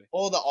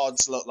 all the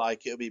odds look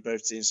like it'll be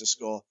both teams to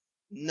score.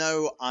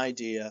 No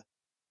idea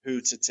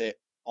who to tip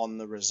on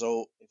the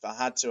result. If I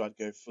had to, I'd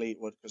go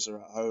Fleetwood because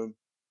they're at home.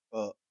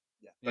 But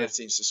yeah, Yeah. both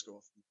teams to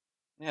score.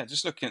 Yeah,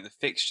 just looking at the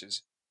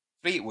fixtures,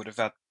 Fleetwood have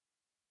had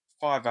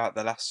 5 out of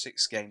their last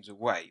 6 games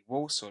away.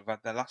 Walsall have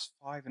had their last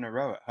 5 in a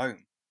row at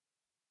home.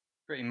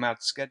 Pretty mad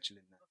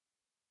scheduling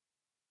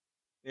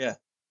Yeah,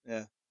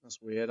 yeah, that's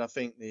weird. I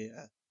think the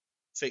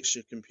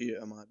fixture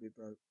computer might be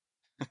broke.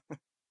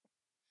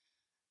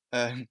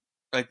 there.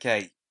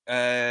 Okay.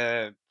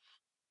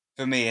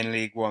 For me in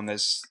League One,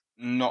 there's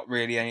not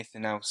really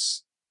anything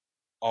else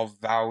of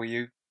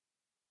value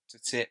to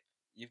tip.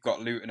 You've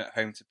got Luton at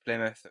home to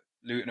Plymouth.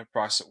 Luton are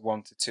priced at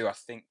 1 to 2. I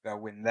think they'll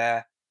win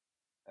there.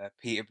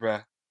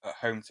 Peterborough at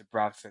home to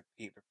Bradford.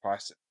 Peterborough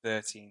priced at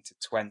 13 to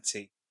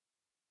 20.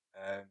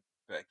 Um,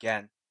 but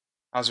again,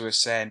 as we were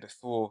saying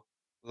before,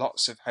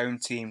 lots of home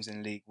teams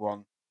in League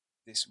One.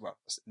 I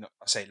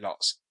say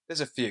lots.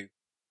 There's a few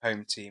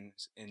home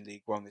teams in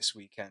League One this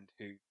weekend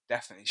who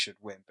definitely should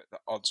win, but the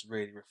odds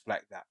really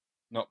reflect that.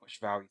 Not much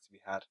value to be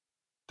had.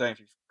 Don't know if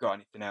you've got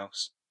anything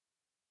else.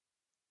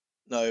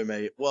 No,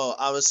 mate. Well,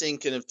 I was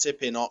thinking of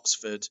tipping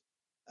Oxford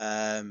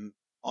um,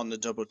 on the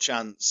double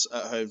chance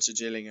at home to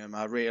Gillingham.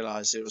 I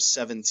realised it was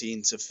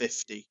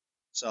 17-50,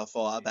 so I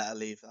thought I better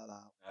leave that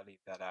out. I'll leave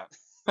that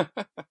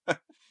out.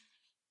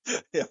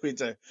 Yeah, we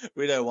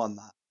don't want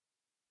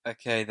that.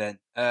 Okay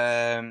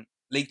then.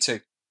 League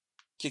Two,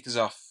 kick us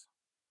off.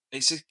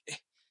 It's a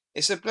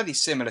it's a bloody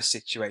similar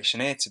situation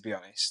here, to be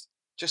honest.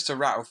 Just to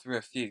rattle through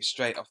a few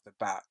straight off the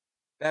bat.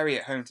 Bury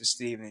at home to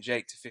Stevenage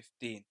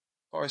 8-15.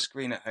 Forest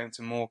Green at home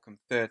to Morecambe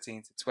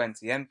 13-20.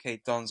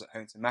 MK Dons at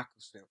home to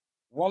Macclesfield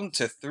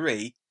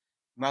 1-3.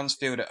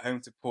 Mansfield at home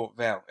to Port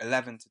Vale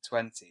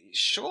 11-20.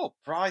 Short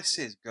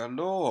prices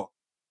galore.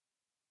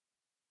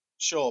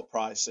 Short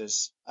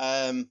prices.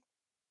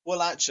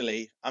 Well,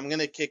 actually, I'm going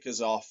to kick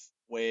us off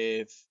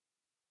with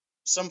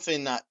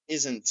something that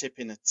isn't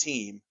tipping a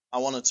team. I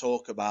want to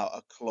talk about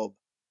a club.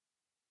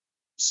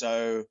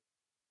 So,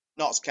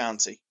 Notts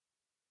County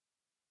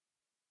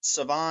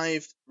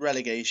survived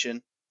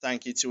relegation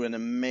thank you to an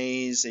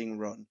amazing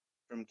run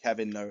from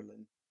Kevin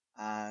Nolan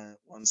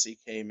once he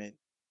came in.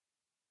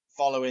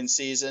 Following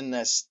season,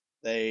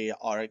 they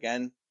are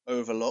again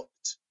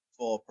overlooked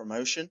for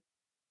promotion.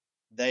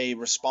 They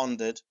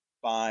responded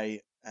by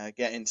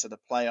getting to the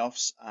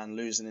playoffs and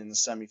losing in the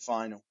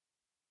semi-final.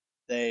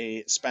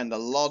 They spend a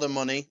lot of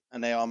money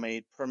and they are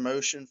made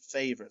promotion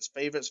favourites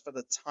for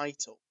the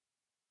title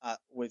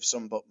with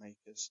some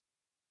bookmakers.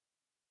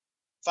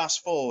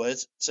 Fast forward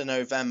to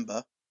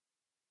November,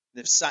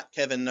 they've sacked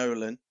Kevin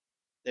Nolan,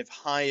 they've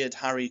hired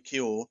Harry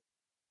Kewell,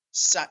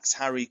 sacked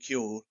Harry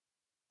Kewell,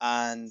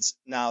 and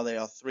now they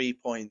are 3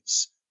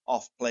 points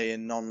off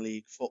playing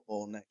non-league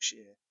football next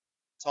year.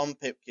 Tom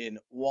Pipkin,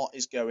 what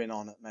is going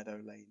on at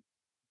Meadow Lane?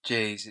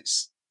 Jeez,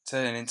 it's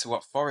turning into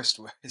what Forest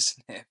were,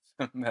 isn't it?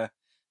 From a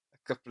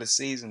couple of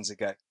seasons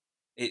ago.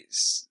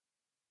 It's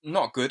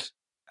not good.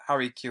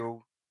 Harry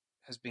Kewell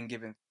has been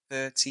given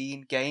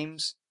 13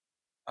 games,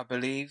 I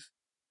believe.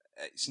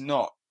 It's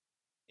not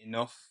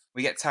enough.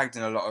 We get tagged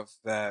in a lot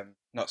of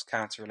Notts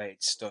County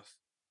related stuff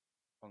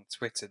on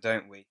Twitter,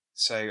 don't we?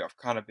 So I've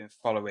kind of been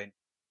following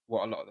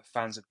what a lot of the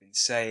fans have been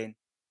saying.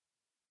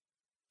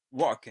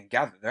 What I can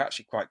gather, they're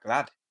actually quite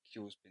glad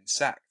Kewell's been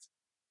sacked.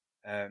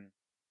 Um,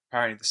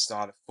 Apparently, the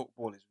style of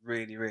football is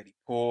really, really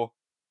poor.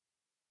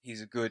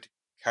 He's a good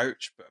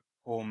coach, but a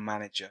poor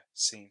manager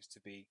seems to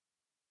be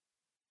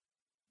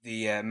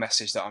the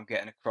message that I'm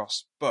getting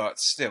across. But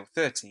still,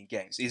 13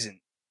 games isn't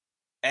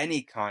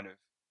any kind of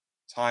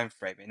time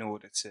frame in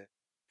order to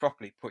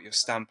properly put your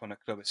stamp on a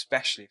club,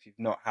 especially if you've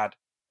not had a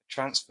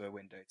transfer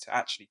window to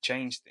actually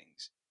change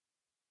things.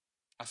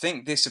 I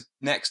think this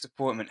next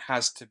appointment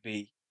has to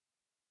be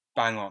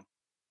bang on.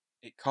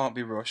 It can't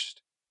be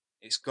rushed.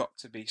 It's got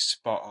to be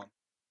spot on.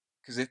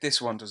 Because if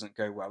this one doesn't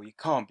go well, you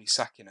can't be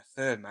sacking a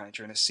third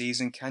manager in a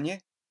season, can you?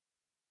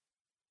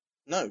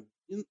 No,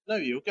 no,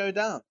 you'll go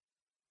down.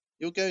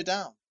 You'll go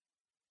down.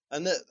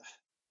 And the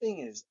thing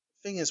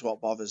is,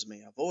 what bothers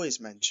me. I've always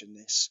mentioned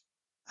this.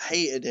 I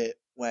hated it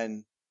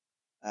when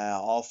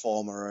our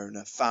former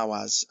owner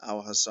Fawaz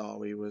Al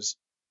Hassawi was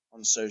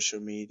on social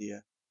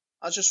media.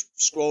 I was just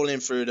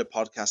scrolling through the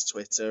podcast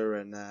Twitter,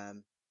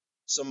 and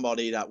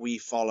somebody that we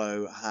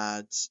follow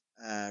had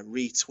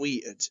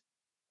retweeted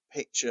a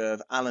picture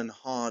of Alan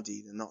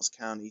Hardy, the Notts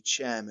County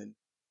chairman.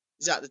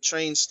 He's at the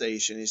train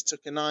station. He's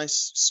took a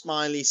nice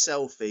smiley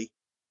selfie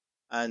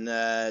and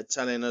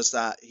telling us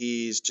that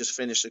he's just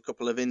finished a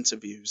couple of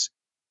interviews.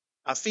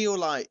 I feel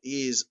like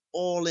he is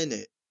all in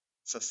it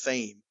for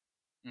fame.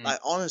 Mm, Like,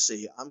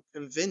 honestly, I'm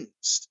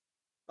convinced.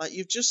 Like,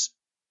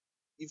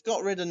 you've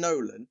got rid of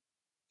Nolan,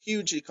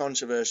 hugely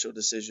controversial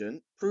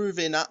decision,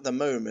 proving at the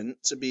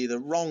moment to be the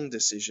wrong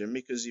decision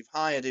because you've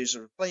hired his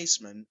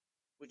replacement,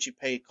 which you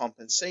paid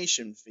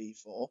compensation fee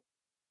for,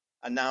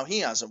 and now he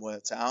hasn't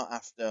worked out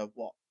after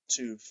what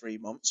 2-3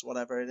 months,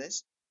 whatever it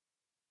is,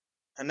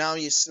 and now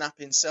you're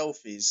snapping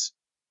selfies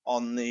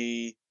on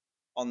the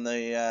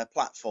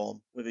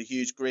platform with a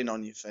huge grin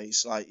on your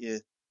face, like you.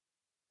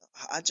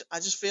 I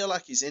just feel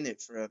like he's in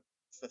it for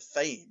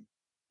fame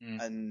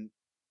mm, and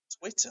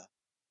Twitter.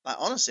 Like,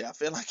 honestly, I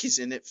feel like he's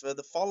in it for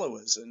the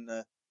followers and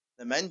the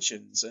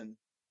mentions, and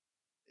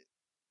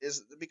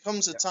there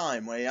becomes a yeah.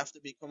 time where you have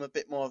to become a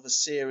bit more of a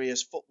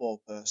serious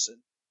football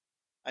person,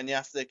 and you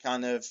have to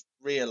kind of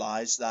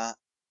realize that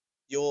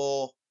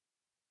you're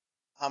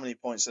how many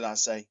points did I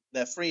say?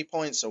 They're 3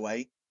 points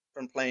away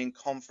from playing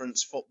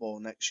conference football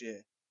next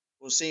year.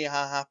 We'll see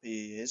how happy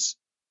he is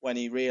when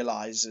he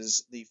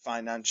realizes the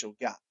financial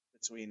gap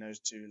between those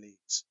two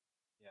leagues.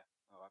 Yeah.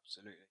 Oh,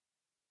 absolutely.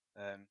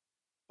 Um,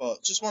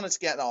 But just wanted to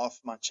get that off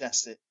my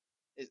chest.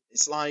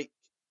 It's like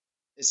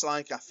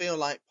I feel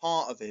like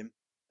part of him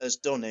has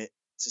done it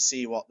to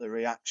see what the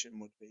reaction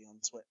would be on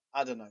Twitter.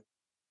 I don't know.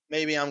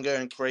 Maybe I'm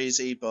going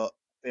crazy, but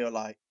I feel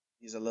like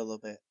he's a little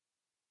bit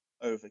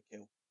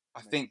overkill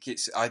I for me. think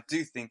it's. I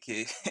do think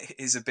it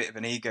is a bit of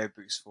an ego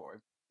boost for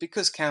him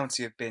because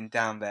County have been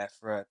down there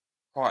for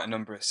quite a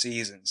number of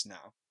seasons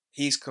now.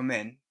 He's come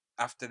in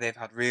after they've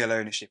had real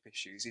ownership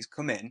issues. He's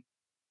come in,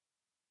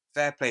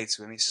 fair play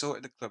to him. He's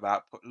sorted the club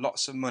out, put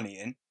lots of money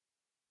in,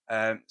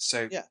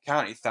 So Yeah,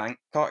 county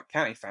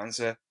fans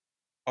are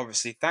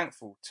obviously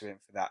thankful to him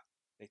for that.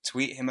 They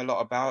tweet him a lot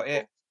of about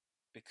it course.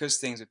 because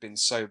things have been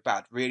so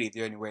bad. Really,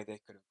 the only way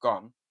they could have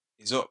gone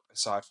is up,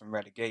 aside from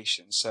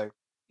relegation. So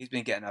he's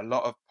been getting a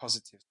lot of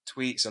positive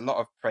tweets, a lot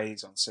of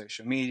praise on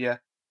social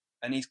media,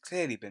 and he's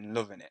clearly been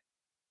loving it.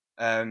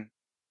 Um,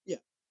 Yeah,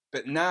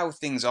 but now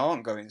things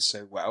aren't going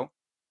so well.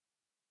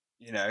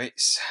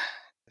 It's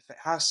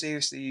how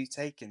seriously are you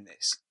taking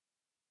this?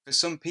 For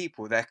some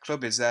people, their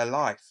club is their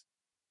life.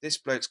 This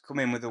bloke's come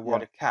in with a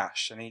wad yeah, of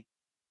cash, and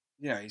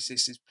it's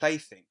his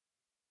plaything.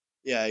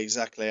 yeah,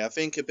 exactly. I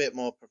think a bit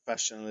more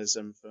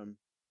professionalism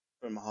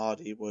from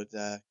Hardy would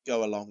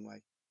go a long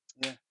way.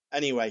 Yeah.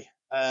 Anyway,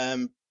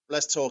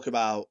 let's talk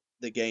about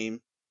the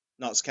game.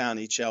 Notts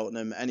County,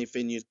 Cheltenham.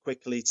 Anything you'd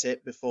quickly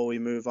tip before we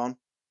move on?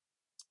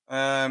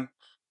 Um,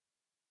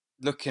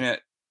 Looking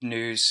at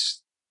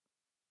news,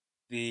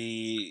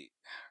 the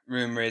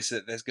rumor is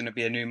that there's going to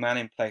be a new man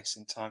in place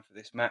in time for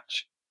this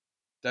match.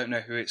 Don't know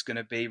who it's going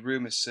to be.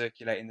 Rumors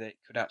circulating that it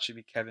could actually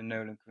be Kevin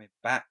Nolan coming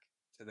back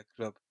to the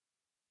club.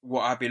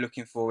 What I'd be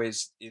looking for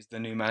is the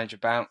new manager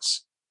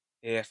bounce.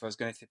 Here, if I was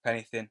going to tip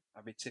anything,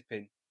 I'd be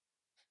tipping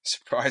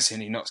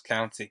surprisingly Notts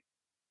County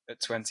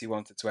at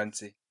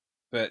 21-20.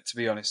 But to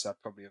be honest,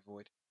 I'd probably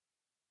avoid.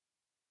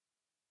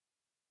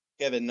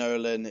 Kevin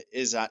Nolan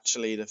is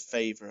actually the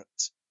favourite.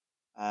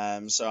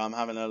 So I'm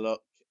having a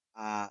look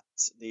at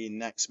the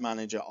next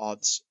manager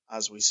odds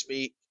as we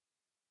speak.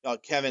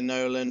 Got Kevin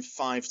Nolan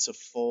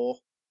 5-4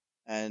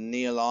 and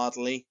Neil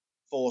Ardley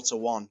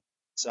 4-1.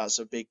 So that's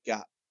a big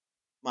gap.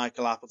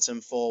 Michael Appleton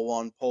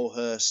 4-1, Paul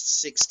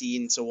Hurst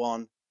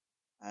 16-1.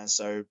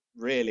 So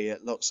really,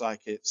 it looks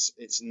like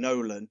it's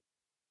Nolan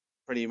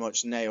pretty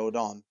much nailed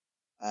on,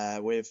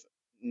 with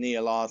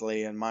Neil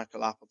Ardley and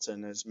Michael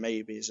Appleton as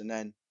maybes, and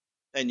then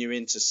you're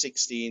into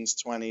 16s,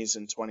 20s,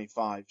 and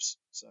 25s.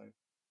 So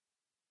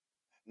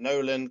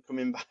Nolan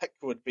coming back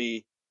would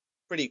be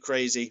pretty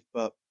crazy,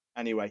 but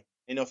anyway,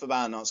 enough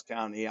about Notts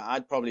County.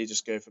 I'd probably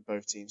just go for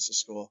both teams to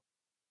score.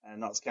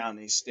 Notts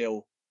County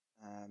still,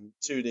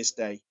 to this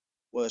day,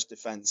 worst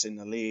defence in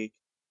the league.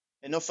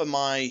 Enough of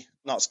my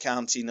Notts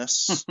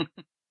County-ness.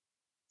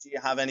 Do you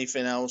have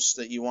anything else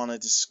that you want to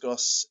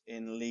discuss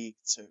in League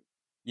Two?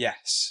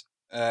 Yes,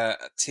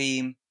 a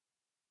team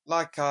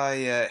like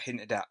I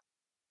hinted at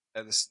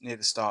near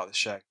the start of the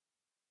show. A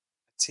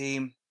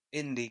team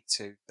in League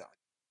Two that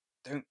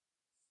I don't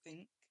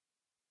think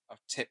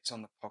I've tipped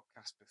on the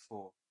podcast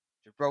before.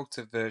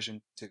 Gibraltar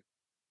version 2.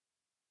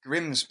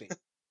 Grimsby.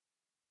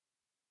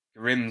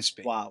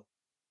 Grimsby. Wow,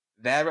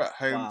 They're at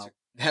home to wow.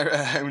 they're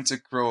at home to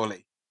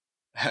Crawley,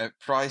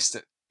 priced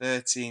at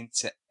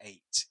 13-8.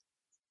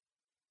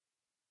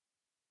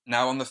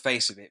 Now, on the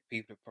face of it,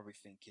 people are probably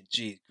thinking,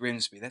 "Geez,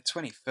 Grimsby, they're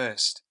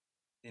 21st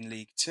in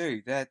League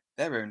Two. They're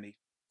only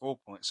 4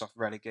 points off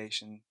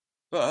relegation."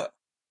 But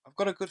I've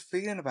got a good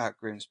feeling about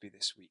Grimsby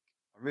this week.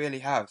 I really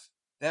have.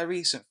 Their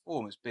recent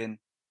form has been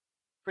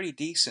pretty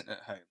decent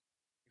at home.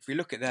 If we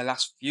look at their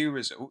last few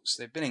results,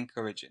 they've been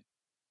encouraging.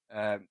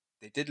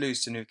 They did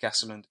lose to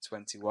Newcastle under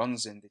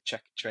 21s in the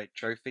Checker Trade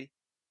Trophy,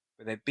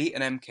 but they beat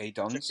an MK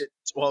Dons.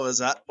 What was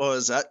that? What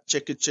was that?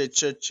 Chicka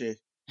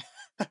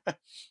chi.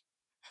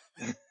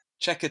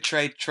 Checker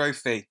Trade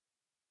Trophy.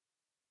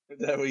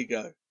 There we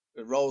go.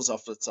 It rolls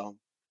off the tongue.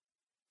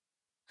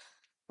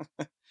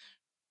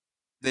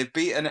 They've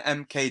beaten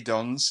MK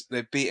Dons,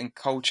 they've beaten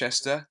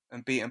Colchester,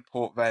 and beaten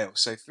Port Vale.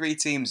 So three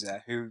teams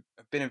there who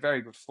have been in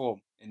very good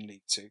form in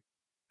League Two.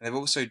 And they've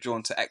also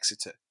drawn to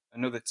Exeter,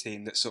 another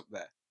team that's up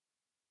there.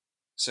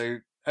 So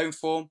home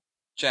form,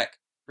 check,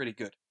 pretty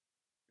good.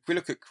 If we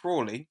look at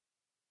Crawley,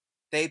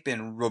 they've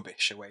been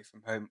rubbish away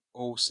from home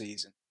all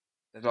season.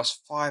 They've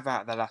lost 5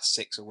 out of their last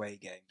 6 away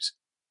games.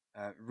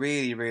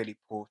 Really, really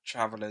poor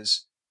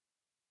travellers.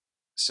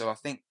 So I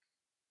think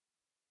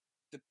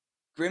the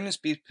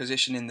Grimsby's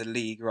position in the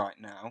league right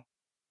now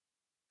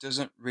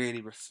doesn't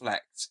really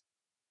reflect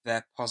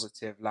their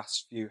positive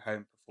last few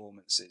home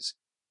performances.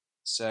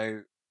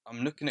 So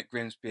I'm looking at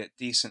Grimsby at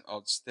decent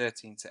odds,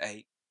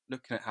 13-8,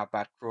 looking at how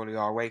bad Crawley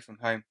are away from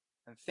home,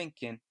 and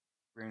thinking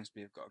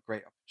Grimsby have got a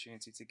great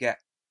opportunity to get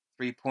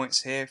 3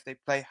 points here if they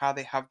play how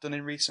they have done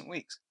in recent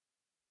weeks.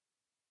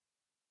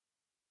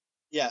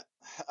 Yeah,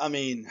 I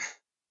mean,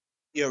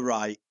 you're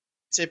right.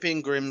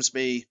 Tipping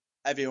Grimsby,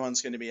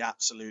 everyone's going to be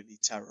absolutely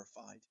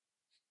terrified.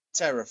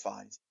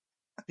 Terrified.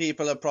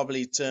 People have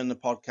probably turned the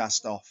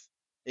podcast off.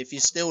 If you're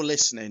still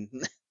listening,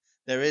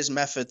 there is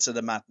method to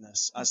the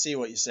madness. I see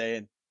what you're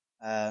saying.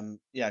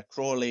 Yeah,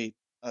 Crawley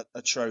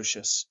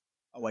atrocious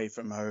away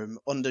from home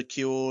under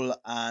Kuhl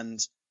and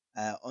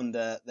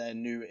under their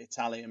new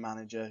Italian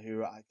manager,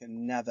 who I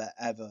can never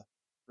ever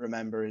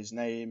remember his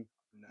name,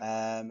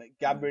 No.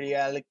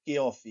 Gabriele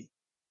Chioffi.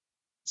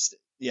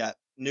 Yeah,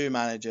 new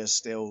manager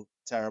still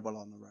terrible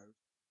on the road.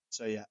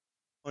 So yeah,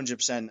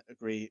 100%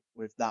 agree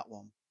with that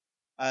one.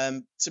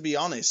 To be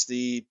honest,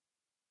 the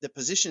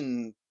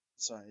position,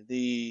 sorry,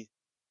 the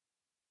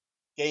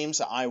games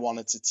that I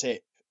wanted to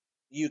tip,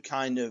 you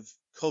kind of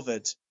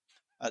covered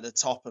at the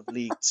top of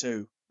League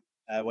Two.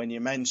 When you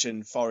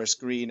mentioned Forest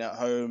Green at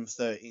home,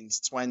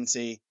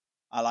 13-20,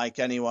 I like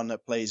anyone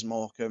that plays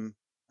Morecambe,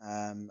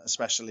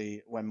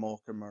 especially when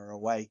Morecambe are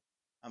away.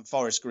 And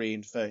Forest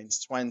Green,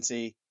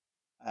 13-20.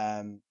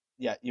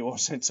 Yeah, you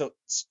also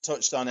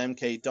touched on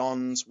MK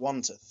Dons,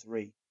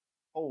 1-3.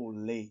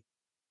 Holy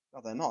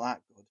God, they're not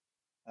that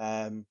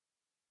good.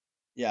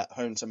 Yeah,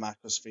 home to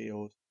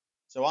Macclesfield.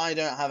 So I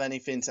don't have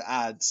anything to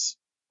add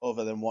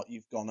other than what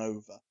you've gone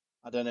over.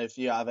 I don't know if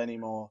you have any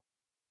more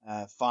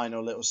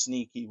final little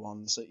sneaky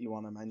ones that you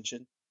want to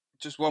mention.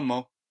 Just one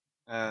more.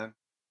 Uh,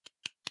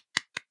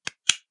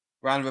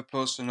 Round of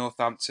applause for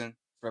Northampton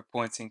for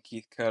appointing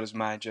Keith Curle as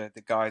manager.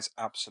 The guy's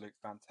absolute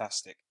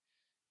fantastic.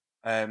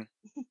 Um,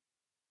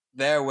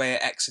 they're away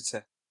at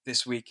Exeter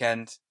this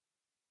weekend.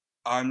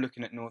 I'm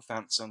looking at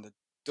Northampton on the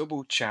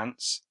double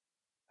chance.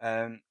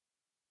 Um,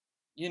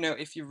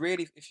 if you're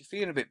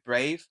feeling a bit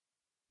brave,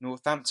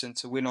 Northampton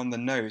to win on the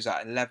nose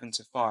at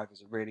 11-5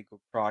 is a really good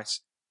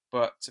price.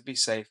 But to be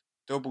safe,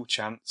 double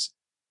chance.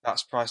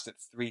 That's priced at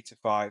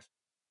 3-5.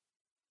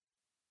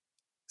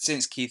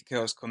 Since Keith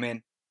Curle's come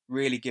in,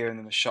 really giving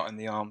them a shot in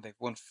the arm. They've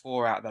won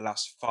 4 out of the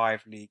last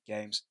 5 league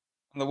games,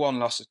 and the one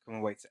loss has come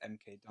away to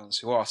MK Dons,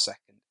 who are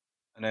second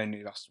and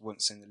only lost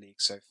once in the league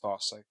so far.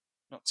 So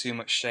not too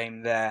much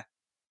shame there.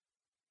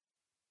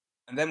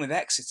 And then with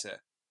Exeter,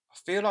 I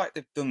feel like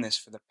they've done this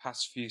for the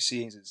past few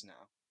seasons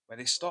now, where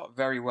they start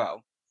very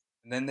well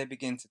and then they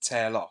begin to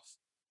tail off.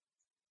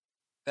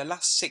 Their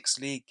last 6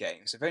 league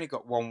games, they've only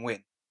got one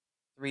win,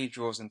 3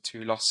 draws and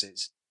 2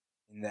 losses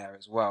in there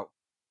as well.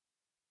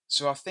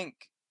 So I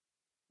think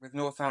with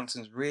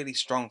Northampton's really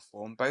strong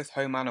form, both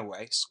home and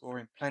away,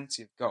 scoring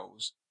plenty of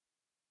goals,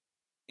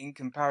 in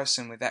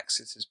comparison with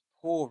Exeter's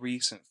poor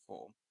recent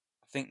form,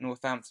 I think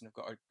Northampton have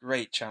got a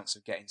great chance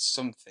of getting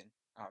something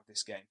out of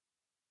this game.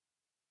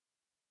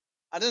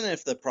 I don't know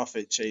if the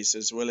profit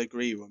chasers will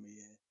agree with me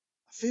here.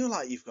 I feel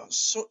like you've got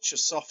such a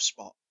soft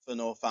spot for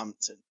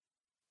Northampton.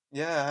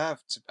 Yeah, I have.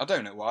 I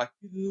don't know why.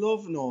 You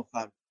love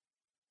Northampton.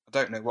 I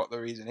don't know what the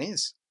reason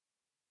is.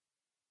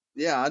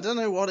 Yeah, I don't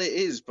know what it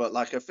is, but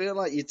like I feel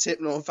like you tip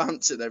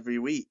Northampton every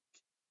week.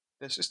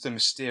 There's just a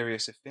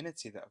mysterious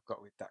affinity that I've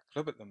got with that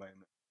club at the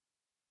moment.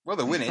 Well,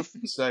 they're winning,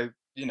 so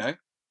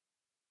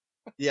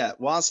Yeah,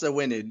 whilst they're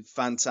winning,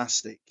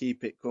 fantastic.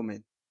 Keep it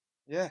coming.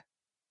 yeah.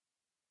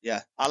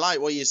 Yeah, I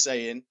like what you're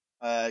saying.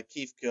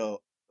 Keith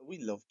Curl, we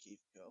love Keith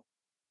Curl.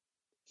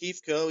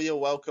 Keith Curl, you're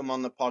welcome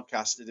on the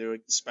podcast to do a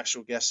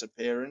special guest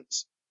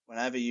appearance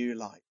whenever you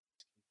like.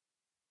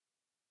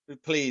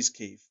 But please,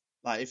 Keith,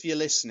 like if you're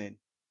listening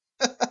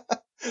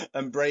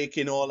and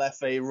breaking all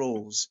FA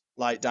rules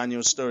like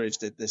Daniel Sturridge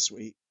did this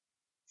week,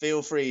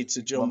 feel free to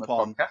He could come on the jump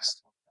on.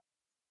 podcast.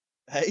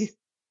 Hey,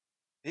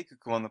 He could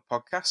come on the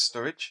podcast,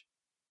 Sturridge.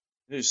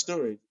 who's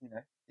Sturridge?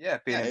 Yeah,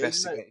 being Yeah,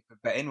 investigated for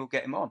betting, we'll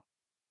get him on.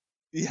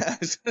 yeah.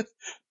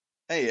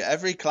 Hey,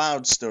 every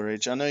cloud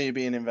storage. I know you're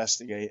being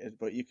investigated,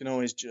 but you can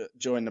always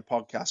join the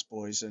podcast,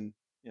 boys, and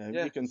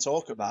Yeah, we can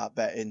talk about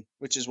betting,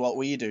 which is what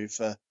we do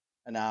for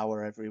an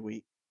hour every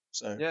week.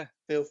 So yeah.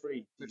 feel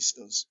free, We,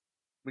 Easters.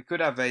 we could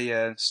have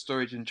a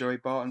Storage and Joy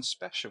Barton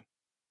special.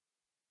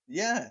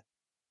 Yeah,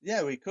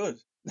 yeah, we could.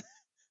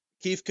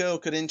 Keith Curl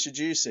could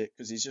introduce it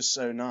because he's just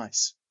so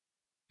nice.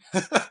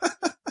 I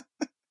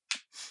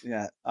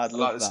Yeah, I'd like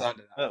love the that. sound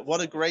of that.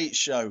 What a great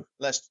show.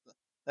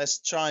 Let's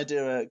try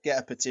to get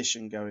a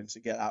petition going to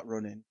get that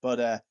running.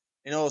 But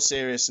in all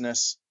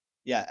seriousness,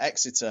 yeah,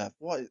 Exeter.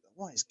 What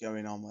is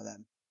going on with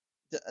them?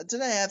 Do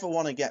they ever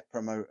want to get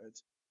promoted?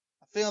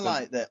 I feel Don't know.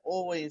 like they're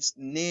always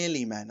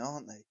nearly men,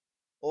 aren't they? Yeah.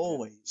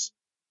 Always.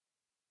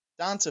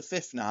 Down to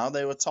fifth now.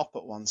 They were top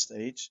at one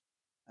stage.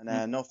 And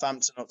Mm,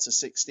 Northampton up to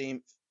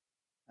 16th.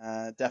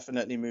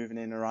 Definitely moving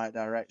in the right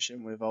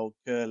direction with old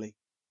Curly.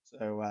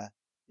 So,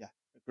 yeah,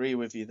 agree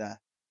with you there.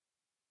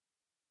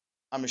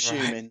 I'm right,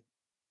 assuming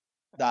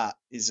that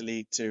is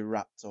League Two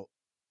wrapped up.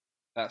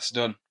 that's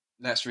done.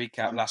 Let's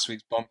recap Um, last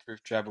week's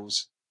bomb-proof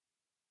trebles.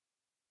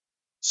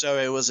 so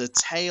it was a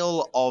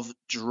tale of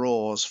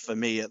draws for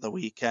me at the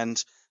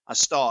weekend. I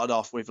started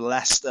off with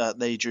Leicester.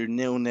 They drew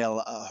 0-0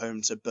 at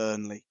home to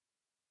Burnley.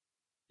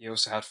 You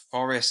also had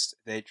Forest.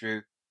 They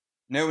drew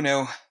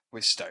 0-0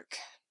 with Stoke.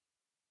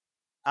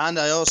 And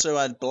I also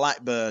had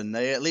Blackburn.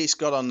 They at least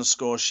got on the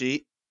score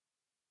sheet,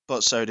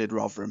 but so did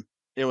Rotherham.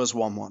 It was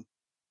 1-1.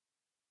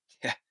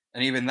 Yeah,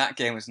 and even that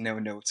game was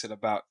 0-0 till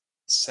about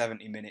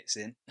 70 minutes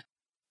in.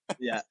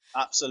 Yeah,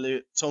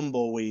 absolute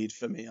tumbleweed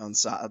for me on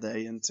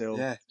Saturday until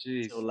Yeah,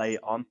 jeez. late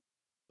on.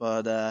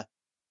 But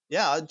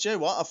yeah, Joe,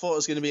 what I thought it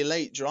was going to be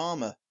late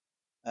drama,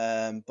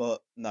 but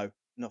no,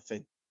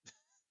 nothing,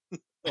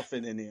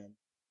 nothing in the end.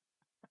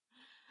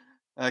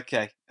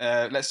 Okay,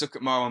 let's look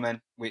at Marlon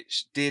then,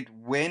 which did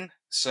win.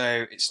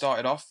 So it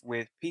started off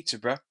with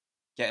Peterborough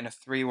getting a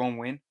 3-1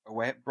 win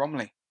away at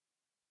Bromley.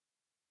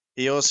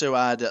 He also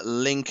had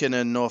Lincoln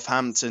and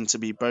Northampton to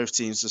be both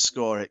teams to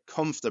score. It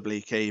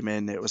comfortably came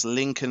in. It was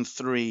Lincoln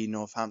 3,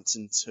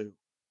 Northampton 2.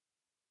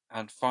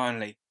 And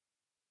finally,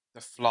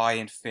 the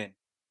flying Finn,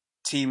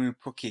 Timu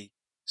Pukki,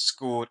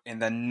 scored in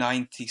the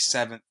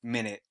 97th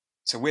minute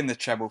to win the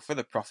treble for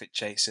the Profit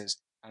Chasers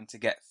and to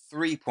get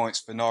 3 points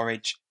for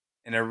Norwich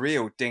in a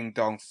real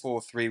ding-dong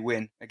 4-3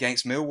 win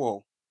against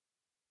Millwall.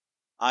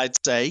 I'd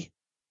say,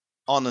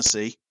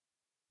 honestly,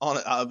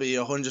 I'll be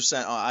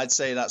 100%. I'd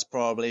say that's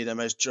probably the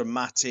most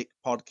dramatic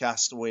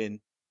podcast win,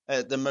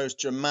 the most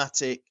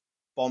dramatic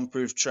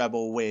bomb-proof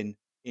treble win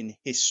in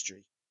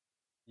history.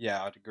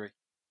 Yeah, I'd agree.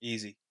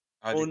 Easy.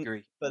 I'd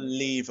agree.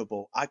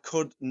 Unbelievable. I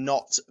could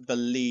not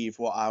believe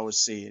what I was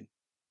seeing.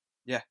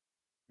 Yeah,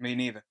 me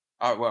neither.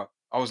 Well,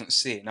 I wasn't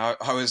seeing. I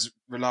was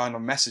relying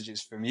on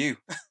messages from you.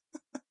 I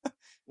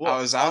What,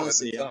 was out at the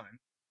honestly, time.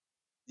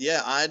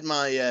 yeah, I had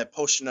my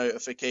push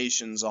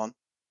notifications on.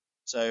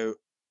 So,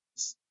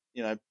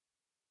 you know,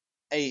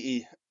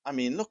 80. I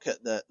mean, look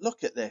at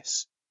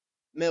this.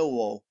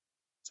 Millwall,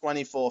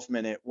 24th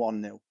minute,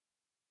 1-0.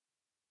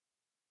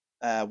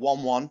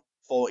 1-1,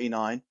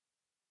 49.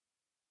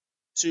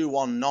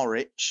 2-1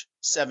 Norwich,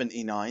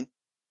 79.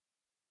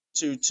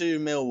 2-2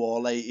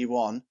 Millwall,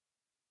 81.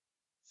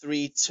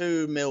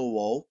 3-2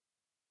 Millwall,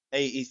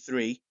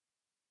 83.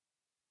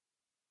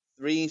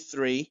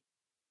 3-3,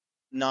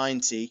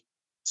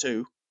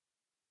 92.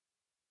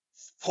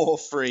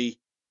 4-3,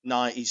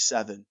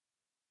 97.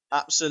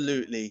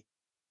 Absolutely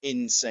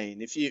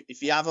insane. If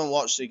you haven't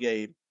watched the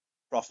game,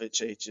 Profit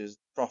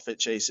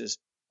Chasers,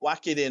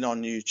 whack it in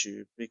on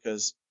YouTube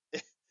because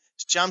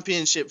it's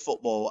championship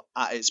football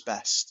at its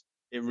best.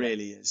 It Yeah.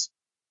 really is.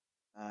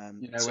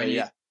 You know, So when you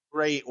yeah,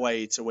 great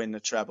way to win the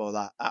treble.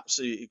 That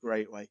absolutely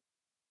great way.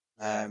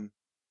 yeah, Um,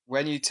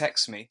 when you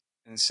text me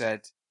and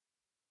said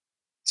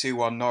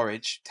 2-1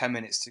 Norwich, 10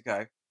 minutes to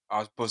go, I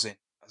was buzzing.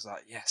 I was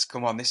like, yes,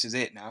 come on, this is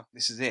it now.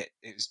 This is it.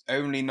 It was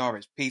only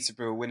Norwich.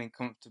 Peterborough winning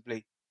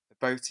comfortably. For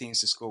both teams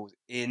to score was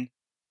in.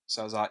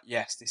 So I was like,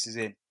 yes, this is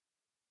in.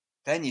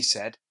 Then you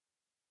said,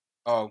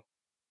 oh,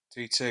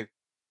 2-2.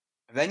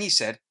 And then you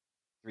said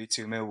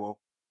 3-2 Millwall.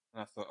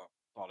 And I thought, oh,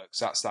 bollocks,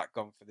 that's that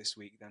gone for this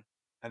week then.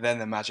 And then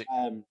the magic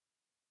happened. um,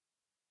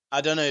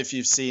 I don't know if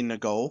you've seen the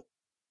goal.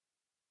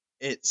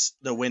 It's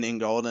the winning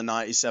goal, the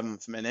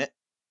 97th minute.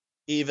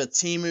 Either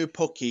Timu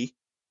Pukki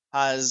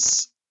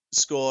has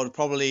scored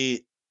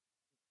probably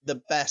the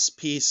best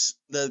piece,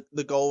 the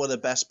goal with the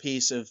best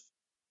piece of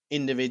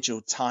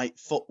individual tight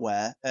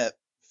footwork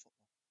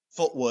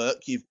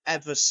you've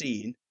ever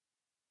seen,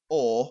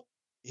 or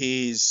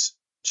he's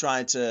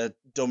tried to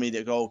dummy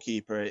the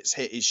goalkeeper. It's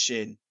hit his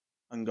shin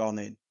and gone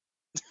in.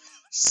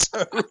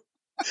 So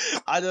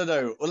I don't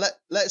know. Well,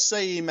 let's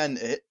say he meant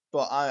it,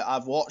 but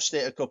I've watched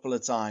it a couple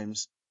of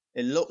times.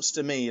 It looks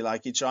to me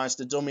like he tries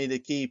to dummy the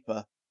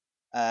keeper,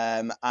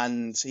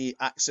 and he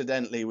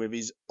accidentally, with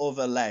his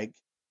other leg,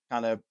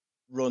 kind of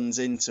runs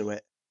into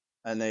it,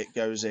 and it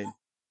goes in.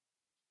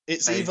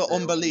 It's either They,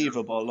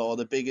 unbelievable or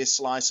the biggest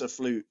slice of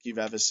fluke you've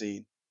ever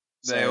seen.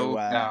 they So all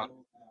count.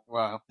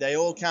 Wow. they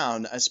all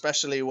count,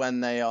 especially when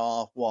they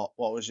are what?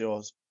 What was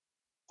yours?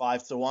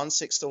 5-1,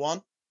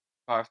 6-1?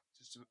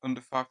 Just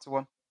under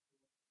 5-1.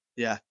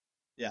 Yeah,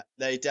 yeah.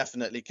 They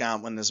definitely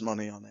count when there's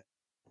money on it.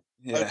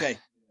 Yeah. Okay,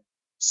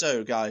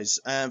 so, guys,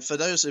 for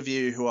those of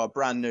you who are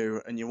brand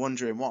new and you're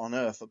wondering what on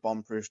earth a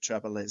bomb-proof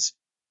treble is,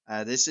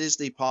 this is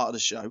the part of the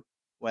show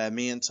where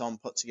me and Tom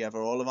put together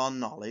all of our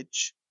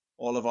knowledge,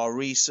 all of our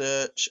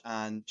research,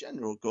 and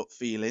general gut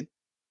feeling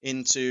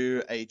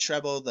into a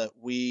treble that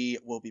we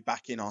will be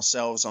backing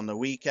ourselves on the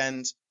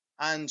weekend.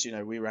 And,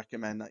 we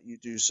recommend that you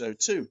do so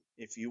too,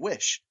 if you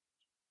wish.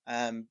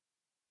 Um,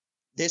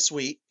 this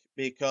week,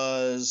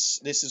 because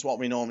this is what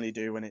we normally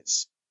do when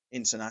it's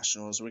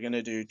internationals, we're going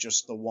to do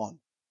just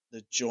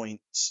the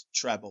joint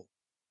treble.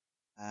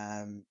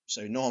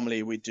 So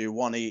normally we do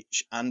one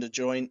each and a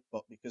joint,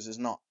 but because there's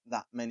not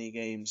that many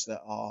games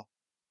that are,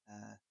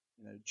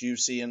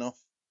 juicy enough,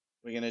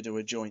 we're going to do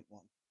a joint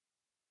one.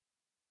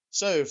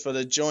 So for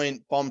the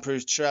joint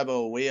bomb-proof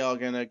treble, we are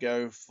going to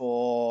go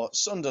for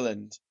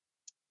Sunderland.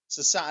 It's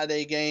a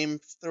Saturday game,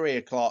 3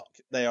 o'clock.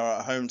 They are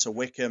at home to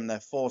Wickham. They're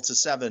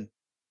 4-7.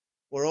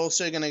 We're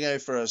also going to go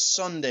for a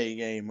Sunday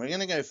game. We're going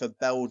to go for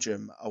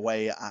Belgium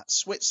away at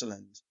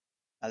Switzerland,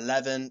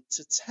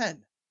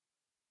 11-10.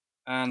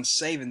 And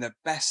saving the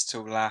best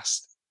till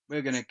last,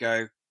 we're going to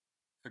go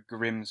for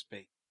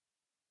Grimsby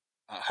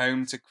at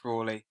home to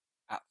Crawley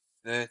at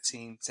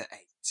 13-8.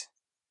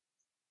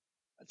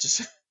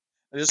 just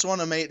I just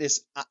want to make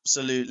this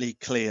absolutely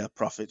clear,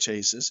 Profit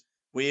Chasers.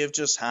 We have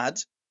just had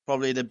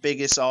probably the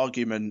biggest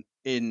argument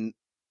in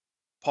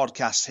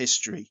podcast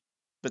history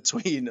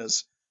between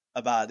us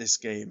about this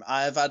game.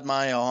 I have had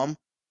my arm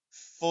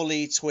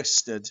fully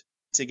twisted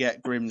to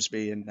get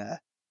Grimsby in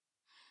there.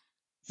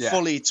 Yeah,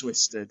 Fully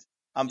twisted.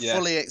 I'm yeah.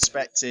 fully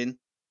expecting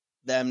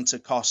them to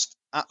cost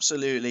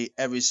absolutely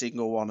every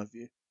single one of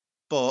you.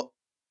 But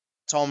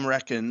Tom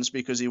reckons,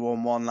 because he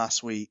won one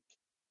last week,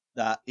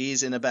 that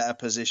he's in a better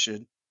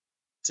position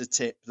to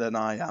tip than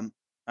I am,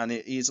 and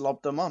he's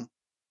lobbed them on.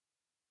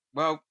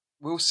 Well,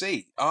 we'll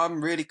see.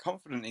 I'm really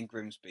confident in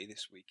Grimsby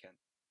this weekend.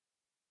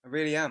 I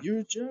really am. You're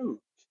a joke.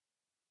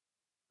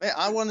 Mate,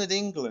 I wanted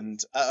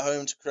England at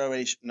home to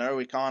Croatia. No,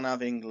 we can't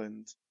have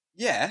England.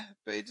 Yeah,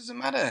 but it doesn't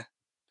matter.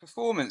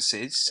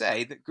 Performances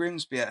say that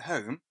Grimsby at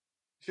home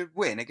should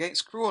win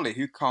against Crawley,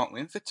 who can't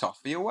win for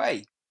Toffee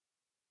away.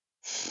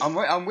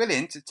 I'm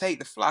willing to take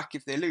the flak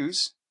if they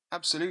lose,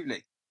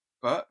 absolutely.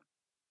 But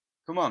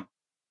come on,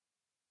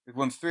 we've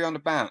won 3 on the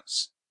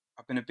bounce.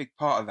 I've been a big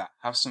part of that.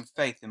 Have some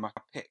faith in my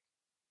pick.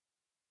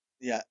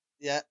 Yeah,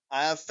 yeah.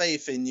 I have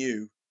faith in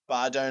you, but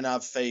I don't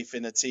have faith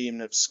in a team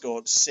that's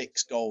scored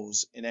 6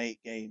 goals in 8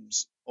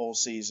 games all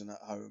season at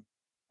home,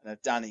 and a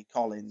Danny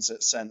Collins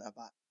at centre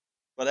back.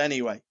 But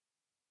anyway,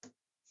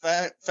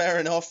 fair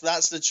enough.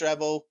 That's the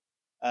treble.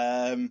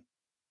 Um,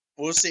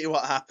 we'll see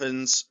what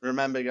happens.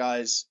 Remember,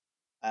 guys,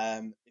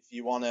 if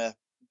you want to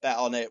bet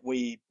on it,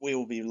 we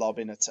will be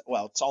lobbing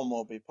well, Tom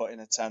will be putting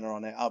a tenner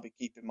on it. I'll be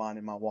keeping mine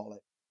in my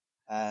wallet.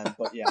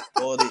 But yeah,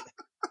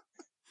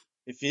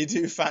 if you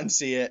do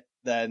fancy it,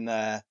 then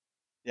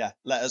yeah,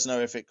 let us know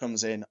if it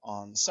comes in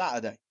on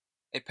Saturday.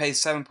 It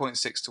pays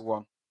 7.6 to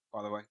 1,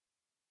 by the way.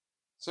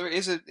 So it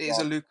is a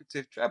Well,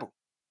 lucrative treble.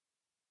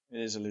 it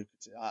is a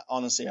lucrative.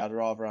 Honestly, I'd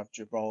rather have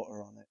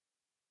Gibraltar on it,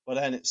 but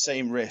then it's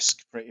same risk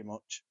pretty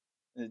much,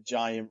 a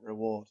giant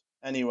reward.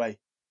 Anyway,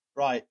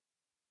 right,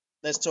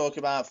 let's talk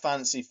about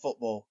fantasy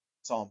football,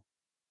 Tom.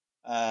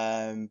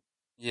 Um,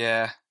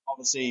 Yeah,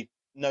 Obviously,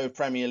 no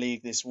Premier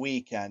League this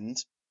weekend,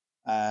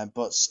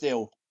 but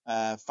still,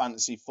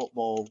 fantasy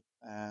football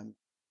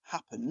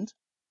happened.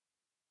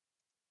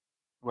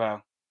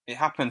 well, it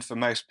happened for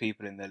most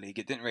people in the league.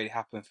 It didn't really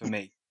happen for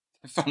me,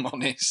 if I'm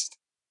honest.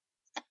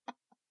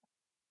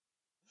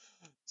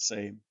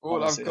 Same, All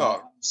I've honestly,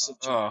 got,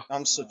 oh,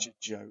 I'm such a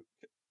joke.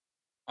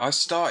 I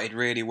started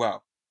really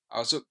well. I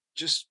was up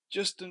just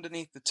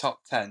underneath the top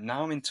 10.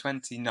 Now I'm in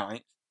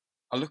 29th.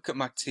 I look at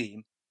my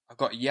team. I've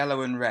got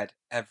yellow and red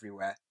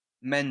everywhere.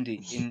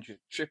 Mendy injured,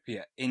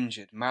 Trippier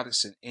injured,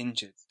 Madison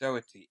injured,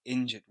 Doherty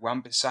injured,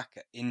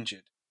 Wan-Bissaka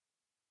injured,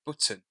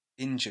 Button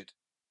injured.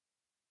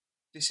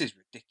 This is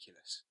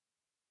ridiculous.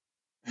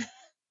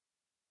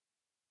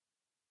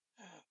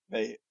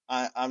 Mate,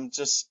 I'm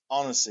just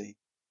honestly,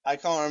 I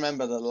can't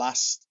remember the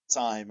last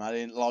time I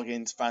didn't log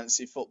into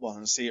fantasy football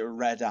and see a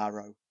red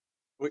arrow,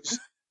 which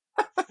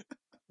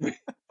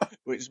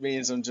which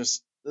means I'm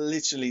just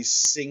literally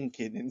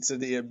sinking into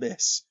the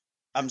abyss.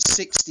 I'm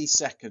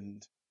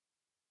 62nd.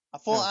 I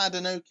thought Oh, I had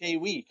an okay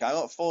week. I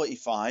got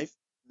 45.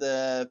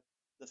 The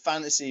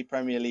fantasy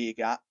Premier League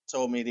app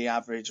told me the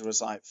average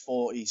was like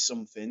 40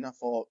 something. I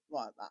thought,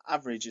 well, that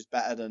average is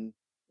better than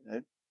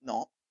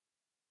not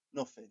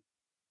nothing.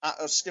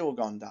 I've still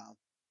gone down.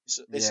 It's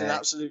an yeah,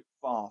 absolute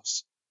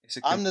farce. it's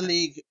a I'm the competitive.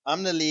 league.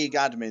 I'm the league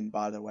admin,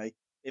 by the way.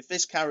 If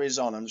this carries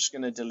on, I'm just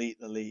going to delete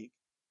the league,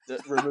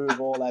 remove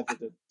all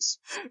evidence.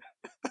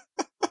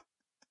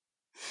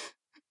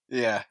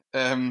 Yeah,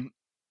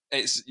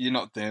 it's you're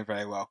not doing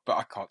very well, but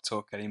I can't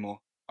talk anymore.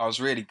 I was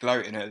really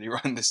gloating earlier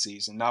on the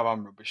season. Now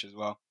I'm rubbish as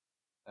well.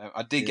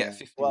 I did get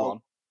Yeah. Well,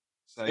 51,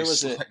 so it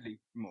was a slightly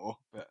more,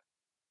 but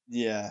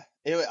yeah.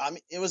 I mean,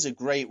 it was a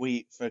great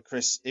week for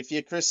Chris. If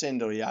you're Chris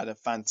Hindle, you had a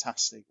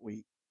fantastic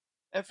week.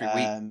 every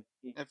week, Um,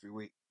 every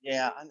week.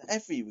 yeah, and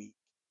every week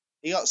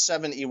he got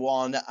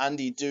 71.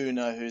 Andy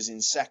Duna, who's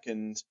in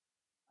second,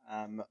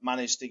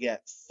 managed to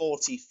get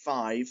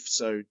 45.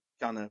 So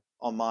kind of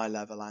on my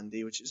level,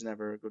 Andy, which is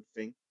never a good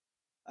thing.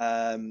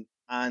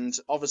 And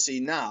obviously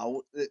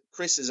now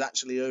Chris has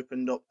actually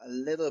opened up a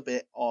little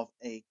bit of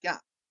a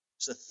gap.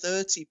 It's a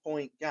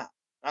 30-point gap.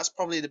 That's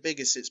probably the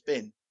biggest it's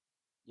been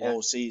Yeah,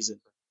 all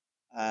season.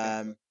 I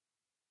think so. Um,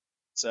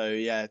 so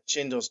yeah,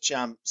 Chindle's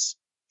champs.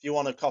 If you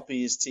want to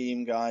copy his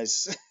team,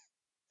 guys,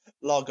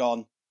 log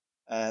on.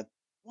 Uh,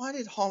 why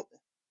did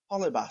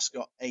Holibas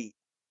got 8?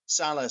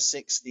 Salah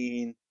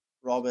 16,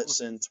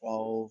 Robertson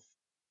 12,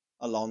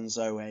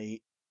 Alonso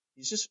 8.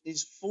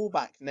 He's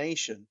fullback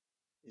nation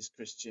is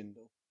Chris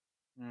Chindle,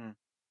 Mm.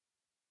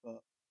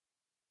 but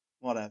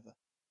whatever.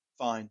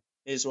 Fine.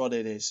 Is what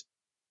it is.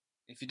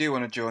 If you do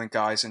want to join,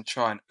 guys, and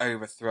try and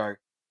overthrow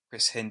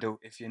Chris Hindle,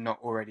 if you're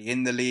not already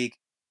in the league,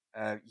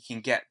 you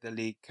can get the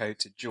league code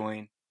to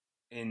join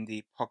in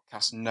the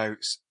podcast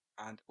notes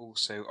and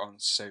also on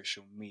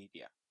social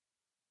media.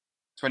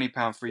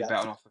 £20 free Yeah. bet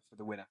on offer for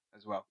the winner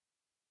as well.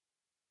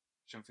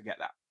 Shouldn't forget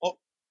that. Up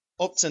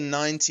up to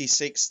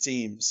 96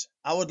 teams.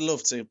 I would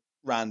love to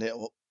round it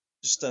up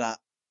just to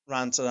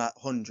round to that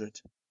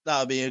 100. That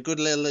would be a good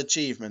little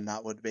achievement,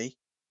 that would be.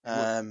 It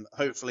would.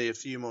 Hopefully a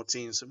few more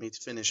teams for me to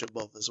finish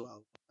above as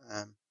well.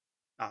 That'd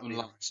be Unlikely.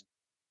 nice.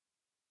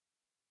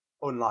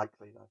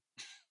 Unlikely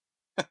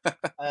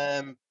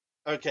though.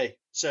 Okay,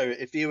 so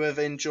if you have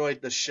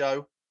enjoyed the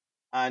show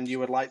and you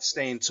would like to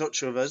stay in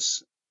touch with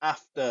us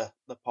after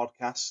the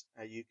podcast,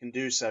 you can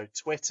do so.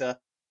 Twitter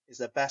is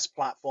the best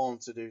platform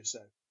to do so.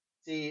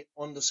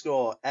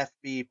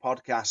 T_FB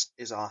podcast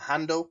is our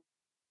handle.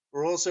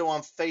 We're also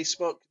on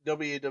Facebook,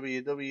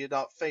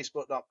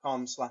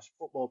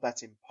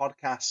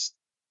 www.facebook.com/footballbettingpodcast.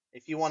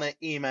 If you want to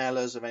email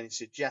us with any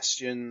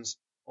suggestions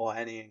or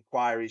any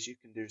inquiries, you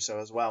can do so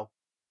as well.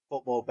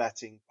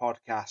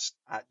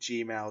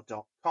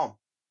 footballbettingpodcast@gmail.com.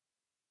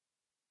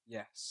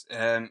 Yes.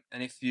 And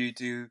if you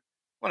do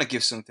want to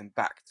give something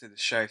back to the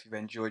show, if you've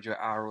enjoyed your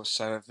hour or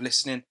so of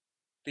listening,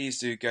 please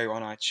do go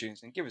on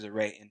iTunes and give us a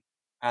rating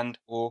and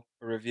or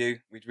a review.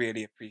 We'd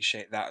really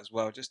appreciate that as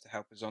well, just to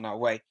help us on our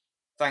way.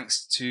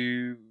 Thanks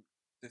to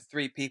the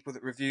 3 people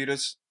that reviewed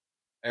us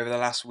over the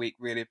last week.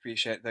 Really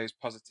appreciate those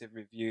positive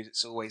reviews.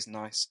 It's always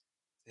nice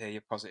to hear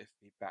your positive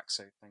feedback.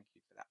 So thank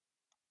you for that.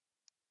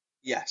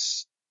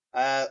 Yes.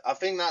 I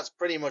think that's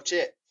pretty much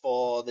it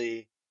for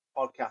the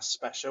podcast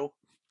special.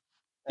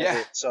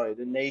 Yeah,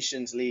 The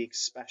Nations League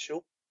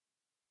special.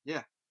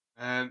 yeah.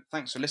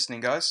 Thanks for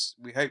listening, guys.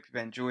 We hope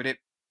you've enjoyed it.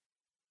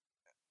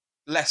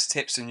 Less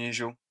tips than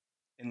usual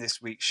in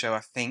this week's show, I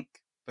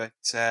think, but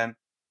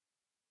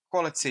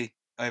quality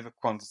over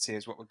quantity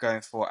is what we're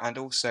going for, and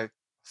also a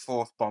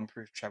 4th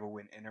bomb-proof treble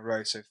win in a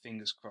row. So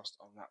fingers crossed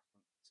on that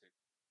front too.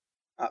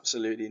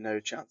 Absolutely no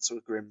chance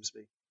with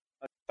Grimsby.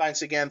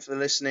 Thanks again for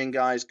listening,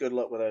 guys. Good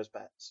luck with those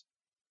bets.